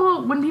when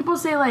people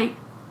say, like,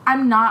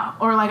 I'm not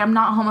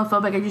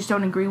homophobic, I just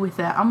don't agree with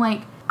it. I'm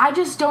like, I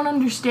just don't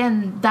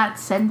understand that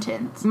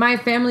sentence. My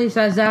family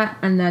says that,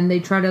 and then they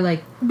try to,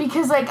 like,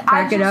 because, like,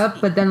 back it up,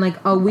 but then, like,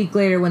 a week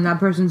later when that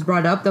person's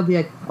brought up, they'll be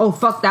like, oh,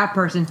 fuck that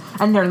person,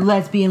 and their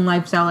lesbian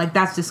lifestyle, like,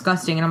 that's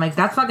disgusting. And I'm like,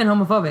 that's fucking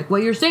homophobic.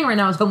 What you're saying right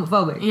now is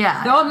homophobic.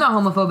 Yeah. No, I'm not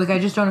homophobic, I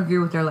just don't agree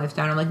with their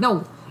lifestyle. And I'm like,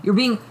 no, you're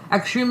being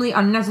extremely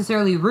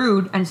unnecessarily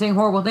rude and saying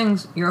horrible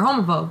things. You're a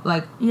homophobe.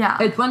 Like, yeah,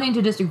 it's one thing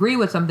to disagree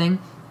with something.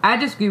 I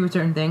disagree with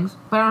certain things,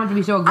 but I don't have to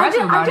be so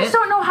aggressive about it. I just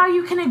don't know how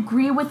you can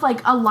agree with, like,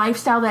 a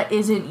lifestyle that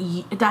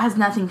has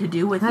nothing to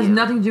do with you. It has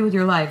nothing to do with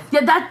your life.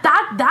 Yeah,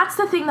 that's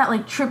the thing that,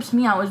 like, trips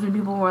me out, is when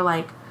people were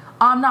like,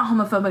 oh, I'm not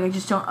homophobic, I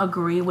just don't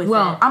agree with it.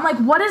 I'm like,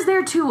 what is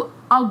there to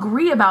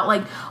agree about?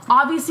 Like,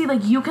 obviously,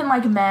 like, you can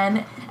like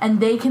men,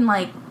 and they can,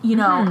 like, you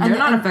know... and they're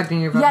not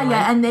affecting your life.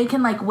 Yeah, and they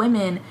can like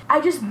women.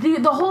 I just...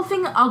 The whole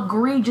thing,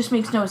 agree, just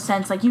makes no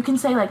sense. Like, you can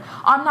say, like,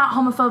 I'm not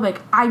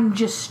homophobic, I'm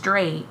just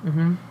straight.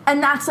 Mm-hmm.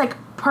 And that's, like,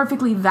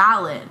 perfectly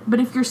valid. But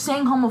if you're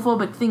saying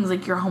homophobic things,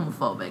 like, you're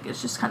homophobic.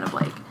 It's just kind of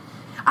like...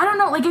 I don't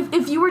know, like,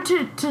 if you were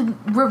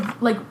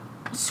to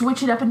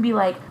switch it up and be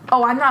like,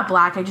 oh, I'm not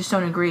black, I just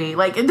don't agree.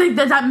 Like,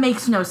 that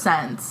makes no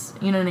sense.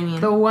 You know what I mean?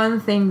 The one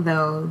thing,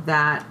 though,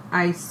 that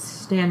I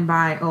stand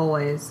by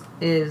always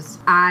is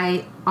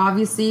I'm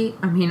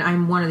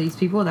one of these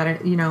people that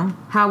are, you know.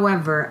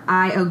 However,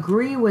 I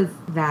agree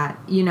with that,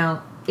 you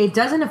know. It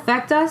doesn't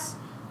affect us,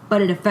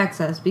 but it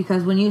affects us.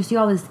 Because when you see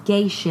all this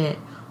gay shit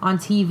on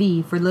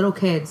TV for little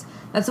kids,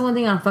 that's the one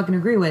thing I don't fucking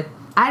agree with.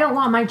 I don't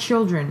want my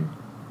children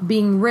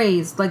being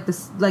raised like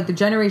the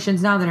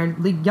generations now that are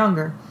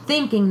younger,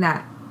 thinking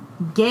that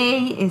gay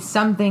is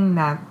something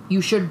that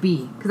you should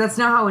be, because that's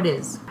not how it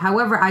is.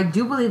 However, I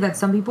do believe that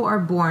some people are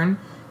born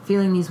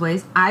feeling these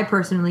ways. I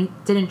personally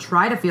didn't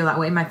try to feel that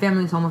way. My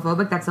family's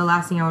homophobic. That's the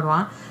last thing I would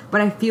want.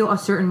 But I feel a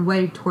certain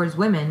way towards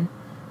women.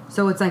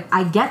 So it's like,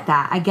 I get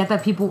that. I get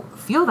that people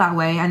feel that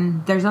way,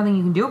 and there's nothing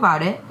you can do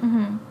about it.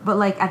 Mm-hmm. But,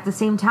 like, at the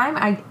same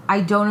time,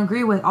 I don't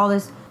agree with all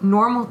this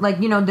normal, like,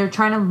 you know, they're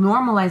trying to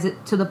normalize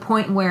it to the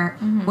point where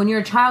when you're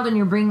a child and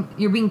you're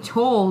being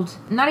told,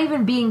 not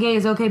even being gay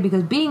is okay,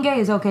 because being gay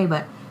is okay,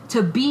 but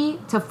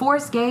to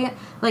force gay,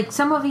 like,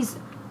 some of these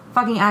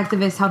fucking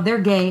activists, how they're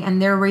gay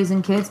and they're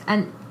raising kids,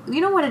 and you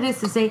know what it is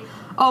to say,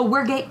 oh,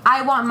 we're gay,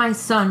 I want my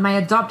son, my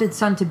adopted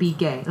son, to be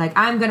gay. Like,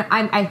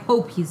 I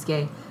hope he's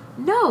gay.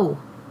 No.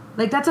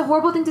 Like, that's a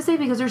horrible thing to say,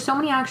 because there's so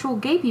many actual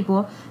gay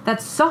people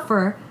that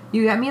suffer.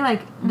 You get me?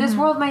 Like, this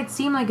world might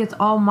seem like it's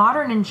all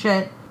modern and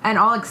shit and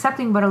all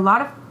accepting, but a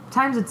lot of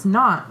times it's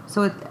not.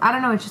 So, I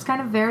don't know, it's just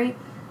kind of very...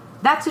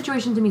 That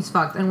situation to me is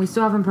fucked, and we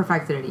still haven't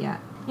perfected it yet.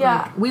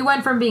 Yeah. Like, we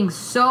went from being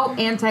so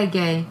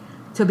anti-gay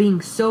to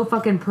being so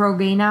fucking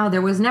pro-gay now.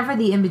 There was never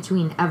the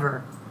in-between,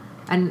 ever.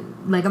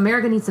 And, like,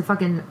 America needs to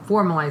fucking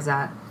formalize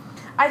that.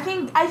 I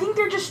think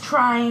they're just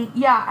trying...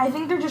 Yeah, I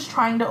think they're just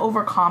trying to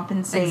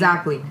overcompensate.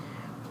 Exactly.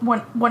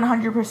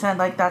 100%,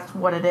 like, that's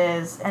what it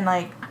is. And,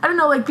 like, I don't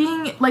know, like,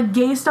 being, like,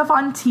 gay stuff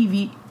on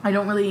TV, I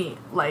don't really,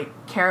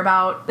 like, care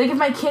about. Like, if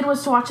my kid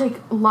was to watch,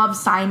 like, Love,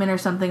 Simon or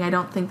something, I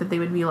don't think that they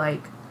would be,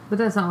 like... But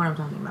that's not what I'm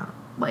talking about.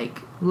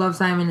 Like... Love,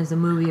 Simon is a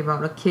movie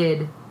about a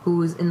kid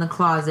who's in the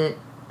closet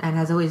and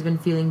has always been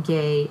feeling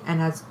gay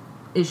and has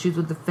issues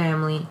with the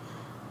family,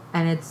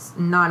 and it's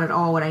not at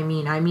all what I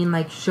mean. I mean,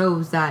 like,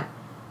 shows that,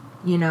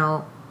 you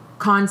know...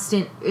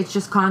 it's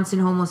just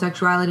constant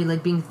homosexuality,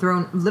 like, being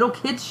thrown, little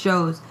kids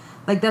shows,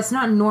 like, that's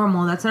not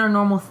normal, that's not a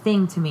normal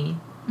thing to me.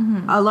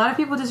 A lot of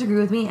people disagree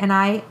with me, and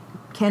I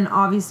can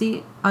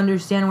obviously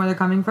understand where they're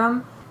coming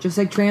from, just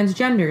like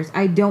transgenders.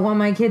 I don't want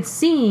my kids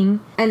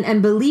seeing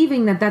and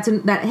believing that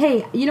that,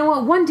 hey, you know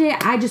what, one day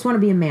I just want to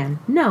be a man.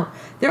 No,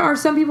 there are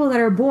some people that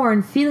are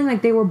born feeling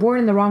like they were born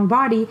in the wrong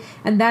body,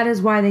 and that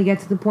is why they get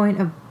to the point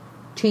of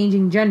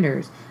changing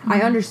genders. I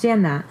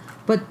understand that.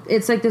 But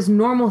it's like this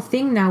normal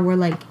thing now where,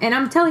 like, and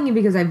I'm telling you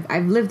because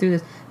I've lived through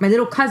this. My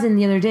little cousin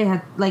the other day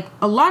had, like,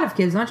 a lot of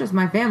kids, not just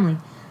my family,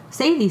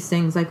 say these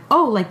things like,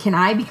 oh, like, can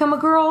I become a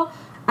girl?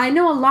 I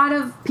know a lot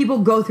of people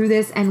go through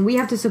this and we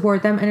have to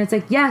support them. And it's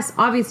like, yes,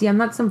 obviously, I'm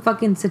not some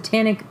fucking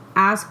satanic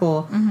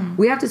asshole.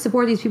 We have to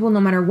support these people no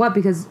matter what,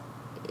 because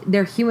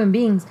they're human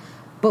beings.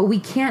 But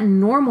we can't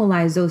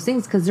normalize those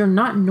things because they're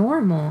not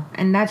normal.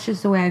 And that's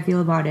just the way I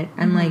feel about it.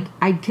 And, like,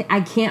 I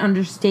can't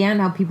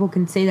understand how people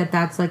can say that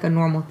that's, like, a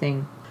normal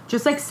thing.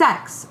 Just like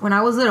sex. When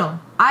I was little,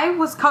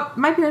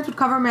 my parents would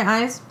cover my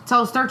eyes till I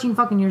was 13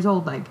 fucking years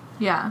old. Like,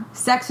 Yeah.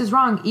 Sex is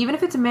wrong, even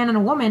if it's a man and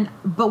a woman.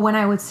 But when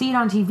I would see it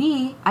on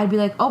TV, I'd be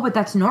like, oh, but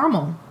that's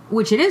normal.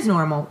 Which it is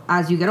normal.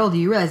 As you get older,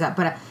 you realize that.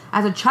 But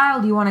as a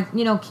child, you want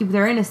to, keep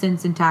their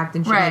innocence intact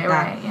and shit like that.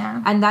 Right,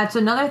 yeah. And that's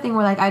another thing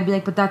where, like, I'd be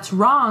like, but that's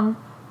wrong.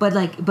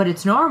 But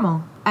it's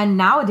normal. And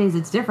nowadays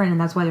it's different,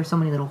 and that's why there's so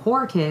many little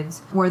whore kids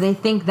where they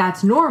think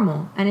that's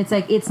normal. And it's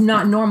like, it's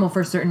not normal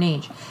for a certain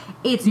age.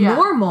 It's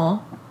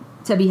normal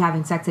to be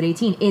having sex at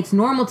 18. It's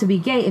normal to be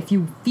gay if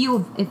you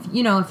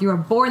are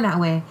born that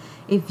way,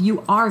 if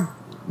you are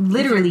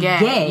literally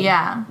gay.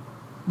 Yeah.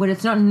 But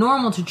it's not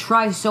normal to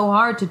try so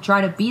hard to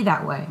try to be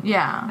that way.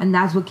 Yeah. And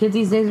that's what kids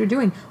these days are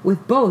doing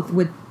with both,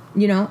 with,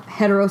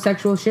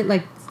 heterosexual shit,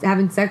 like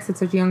having sex at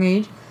such a young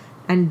age,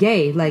 and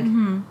gay. Like,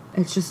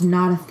 it's just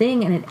not a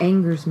thing, and it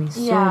angers me so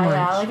much.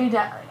 Yeah, like,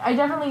 I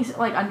definitely,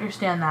 like,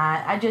 understand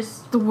that.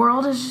 The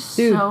world is just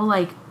so,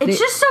 like, it's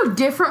just so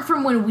different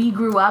from when we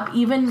grew up,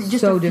 even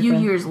just a few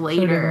years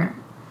later.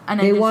 And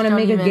they want to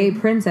make a gay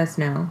princess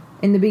now.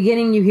 In the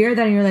beginning, you hear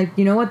that, and you're like,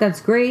 you know what, that's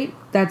great.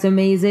 That's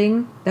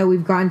amazing that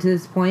we've gotten to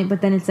this point.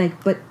 But then it's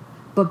like,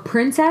 but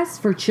princess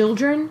for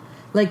children?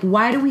 Like,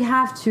 why do we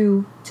have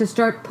to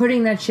start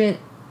putting that shit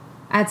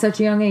at such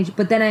a young age?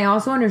 But then I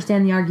also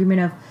understand the argument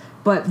of,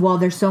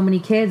 there's so many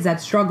kids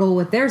that struggle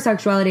with their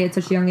sexuality at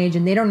such a young age,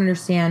 and they don't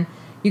understand.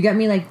 You get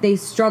me? Like, they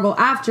struggle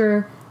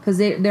after because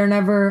they're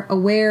never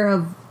aware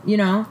of,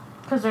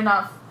 Because they're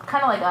not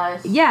kind of like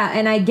us. Yeah,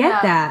 and I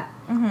get that.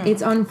 Mm-hmm.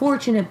 It's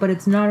unfortunate, but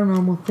it's not a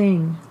normal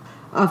thing.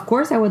 Of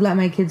course, I would let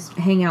my kids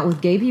hang out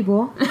with gay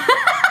people.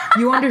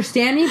 You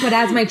understand me? But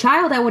as my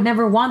child, I would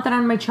never want that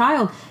on my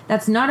child.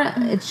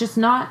 It's just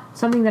not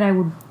something that I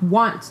would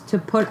want to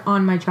put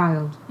on my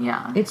child.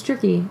 Yeah. It's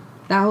tricky.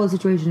 That whole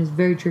situation is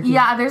very tricky.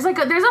 Yeah, there's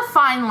a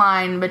fine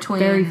line between...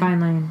 Very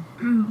fine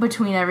line.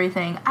 Between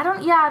everything. I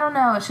don't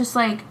know. It's just,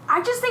 like,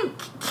 I just think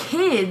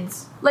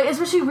kids, like,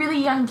 especially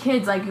really young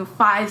kids, like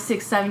 5,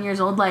 6, 7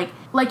 years old, like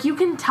you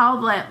can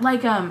tell that,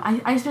 like,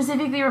 I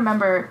specifically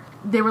remember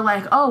they were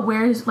like, oh,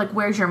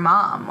 where's your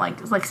mom?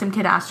 Like some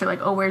kid asked her,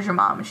 like, oh, where's your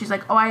mom? And she's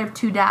like, oh, I have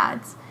 2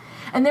 dads.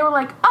 And they were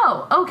like,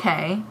 oh,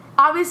 okay.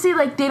 Obviously,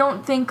 like, they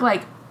don't think,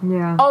 like,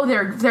 Yeah. oh,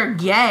 they're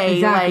gay,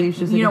 Exactly. like, It's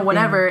just you like know, a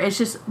whatever. It's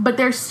just, but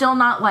they're still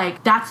not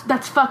like,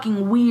 that's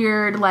fucking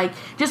weird. Like,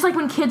 just like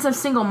when kids have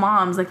single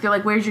moms, like, they're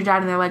like, where's your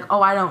dad? And they're like,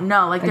 oh, I don't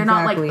know. Like, they're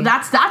not like,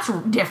 that's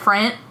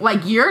different.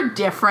 Like, you're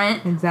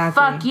different.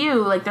 Exactly. Fuck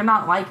you. Like, they're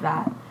not like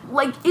that.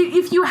 Like,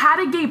 if you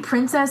had a gay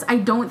princess, I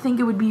don't think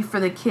it would be for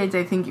the kids.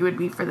 I think it would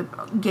be for the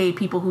gay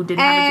people who didn't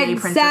have a gay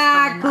princess.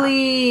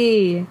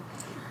 Exactly.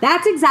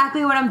 That's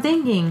exactly what I'm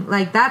thinking.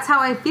 Like, that's how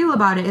I feel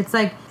about it. It's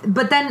like,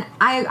 but then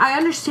I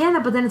understand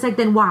that, but then it's like,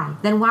 then why?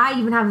 Then why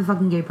even have a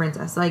fucking gay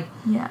princess? Like,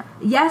 yeah.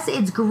 Yes,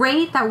 it's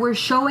great that we're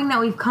showing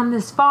that we've come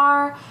this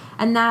far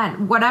and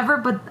that whatever,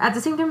 but at the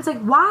same time, it's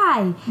like,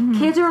 why? Mm-hmm.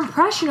 Kids are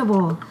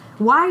impressionable.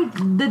 Why?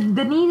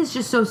 The need is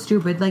just so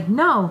stupid. Like,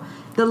 no.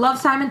 The Love,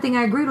 Simon thing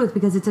I agreed with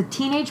because it's a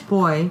teenage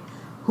boy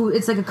who,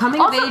 it's like a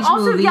coming-of-age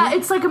movie. Yeah,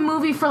 it's like a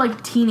movie for,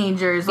 like,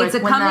 teenagers. Like, it's a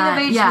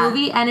coming-of-age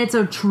movie, and it's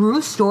a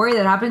true story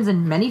that happens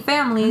in many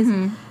families,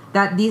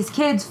 that these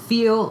kids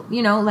feel,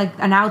 you know, like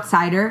an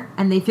outsider,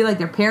 and they feel like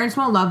their parents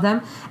won't love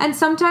them, and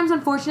sometimes,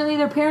 unfortunately,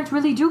 their parents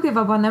really do give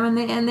up on them,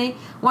 and they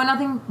want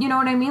nothing, you know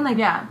what I mean? Like,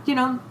 you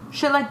know,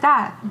 shit like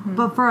that. Mm-hmm.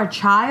 But for a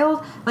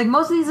child, like,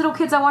 most of these little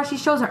kids that watch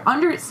these shows are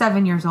under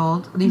 7 years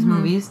old, these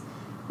movies.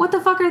 What the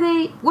fuck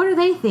what are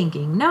they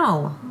thinking?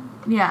 No.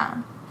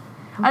 Yeah.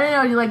 I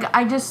don't know, like,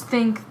 I just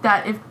think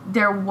that if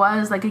there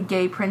was, like, a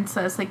gay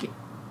princess, like,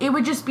 it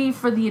would just be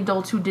for the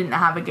adults who didn't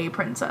have a gay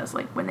princess,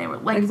 like, when they were,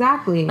 like...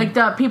 Exactly. Like,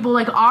 the people,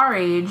 like, our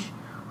age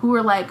who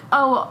were like,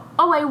 oh,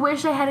 I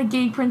wish I had a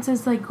gay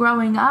princess, like,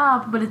 growing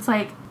up, but it's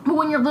like, but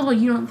when you're little,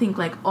 you don't think,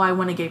 like, oh, I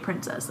want a gay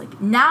princess. Like,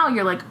 now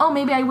you're like, oh,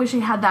 maybe I wish I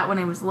had that when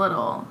I was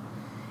little.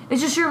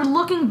 It's just you're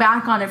looking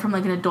back on it from,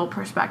 like, an adult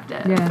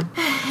perspective. Yeah.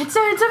 It's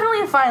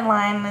definitely a fine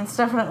line.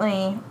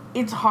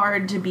 It's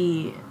hard to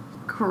be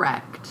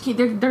correct.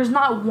 There's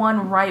not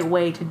one right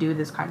way to do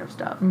this kind of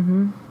stuff.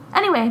 Mm-hmm.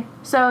 Anyway,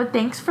 so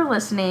thanks for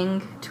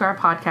listening to our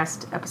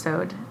podcast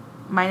episode.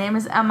 My name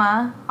is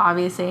Emma,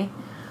 obviously.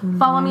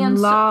 Follow me on...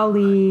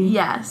 Lolly.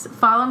 Yes.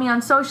 Follow me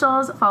on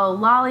socials. Follow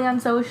Lolly on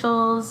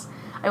socials.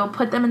 I will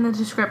put them in the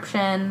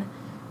description.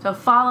 So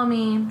follow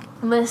me.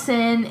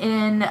 Listen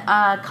in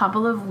a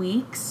couple of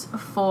weeks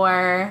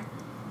for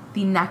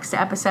the next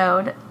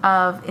episode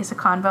of Is a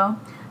Convo.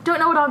 Don't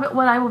know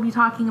what I will be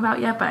talking about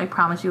yet, but I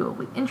promise you it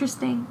will be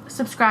interesting.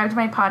 Subscribe to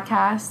my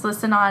podcast.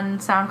 Listen on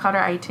SoundCloud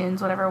or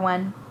iTunes, whatever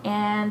one.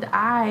 And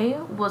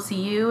I will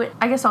see you.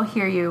 I guess I'll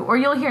hear you, or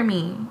you'll hear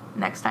me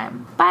next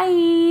time.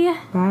 Bye.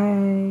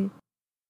 Bye.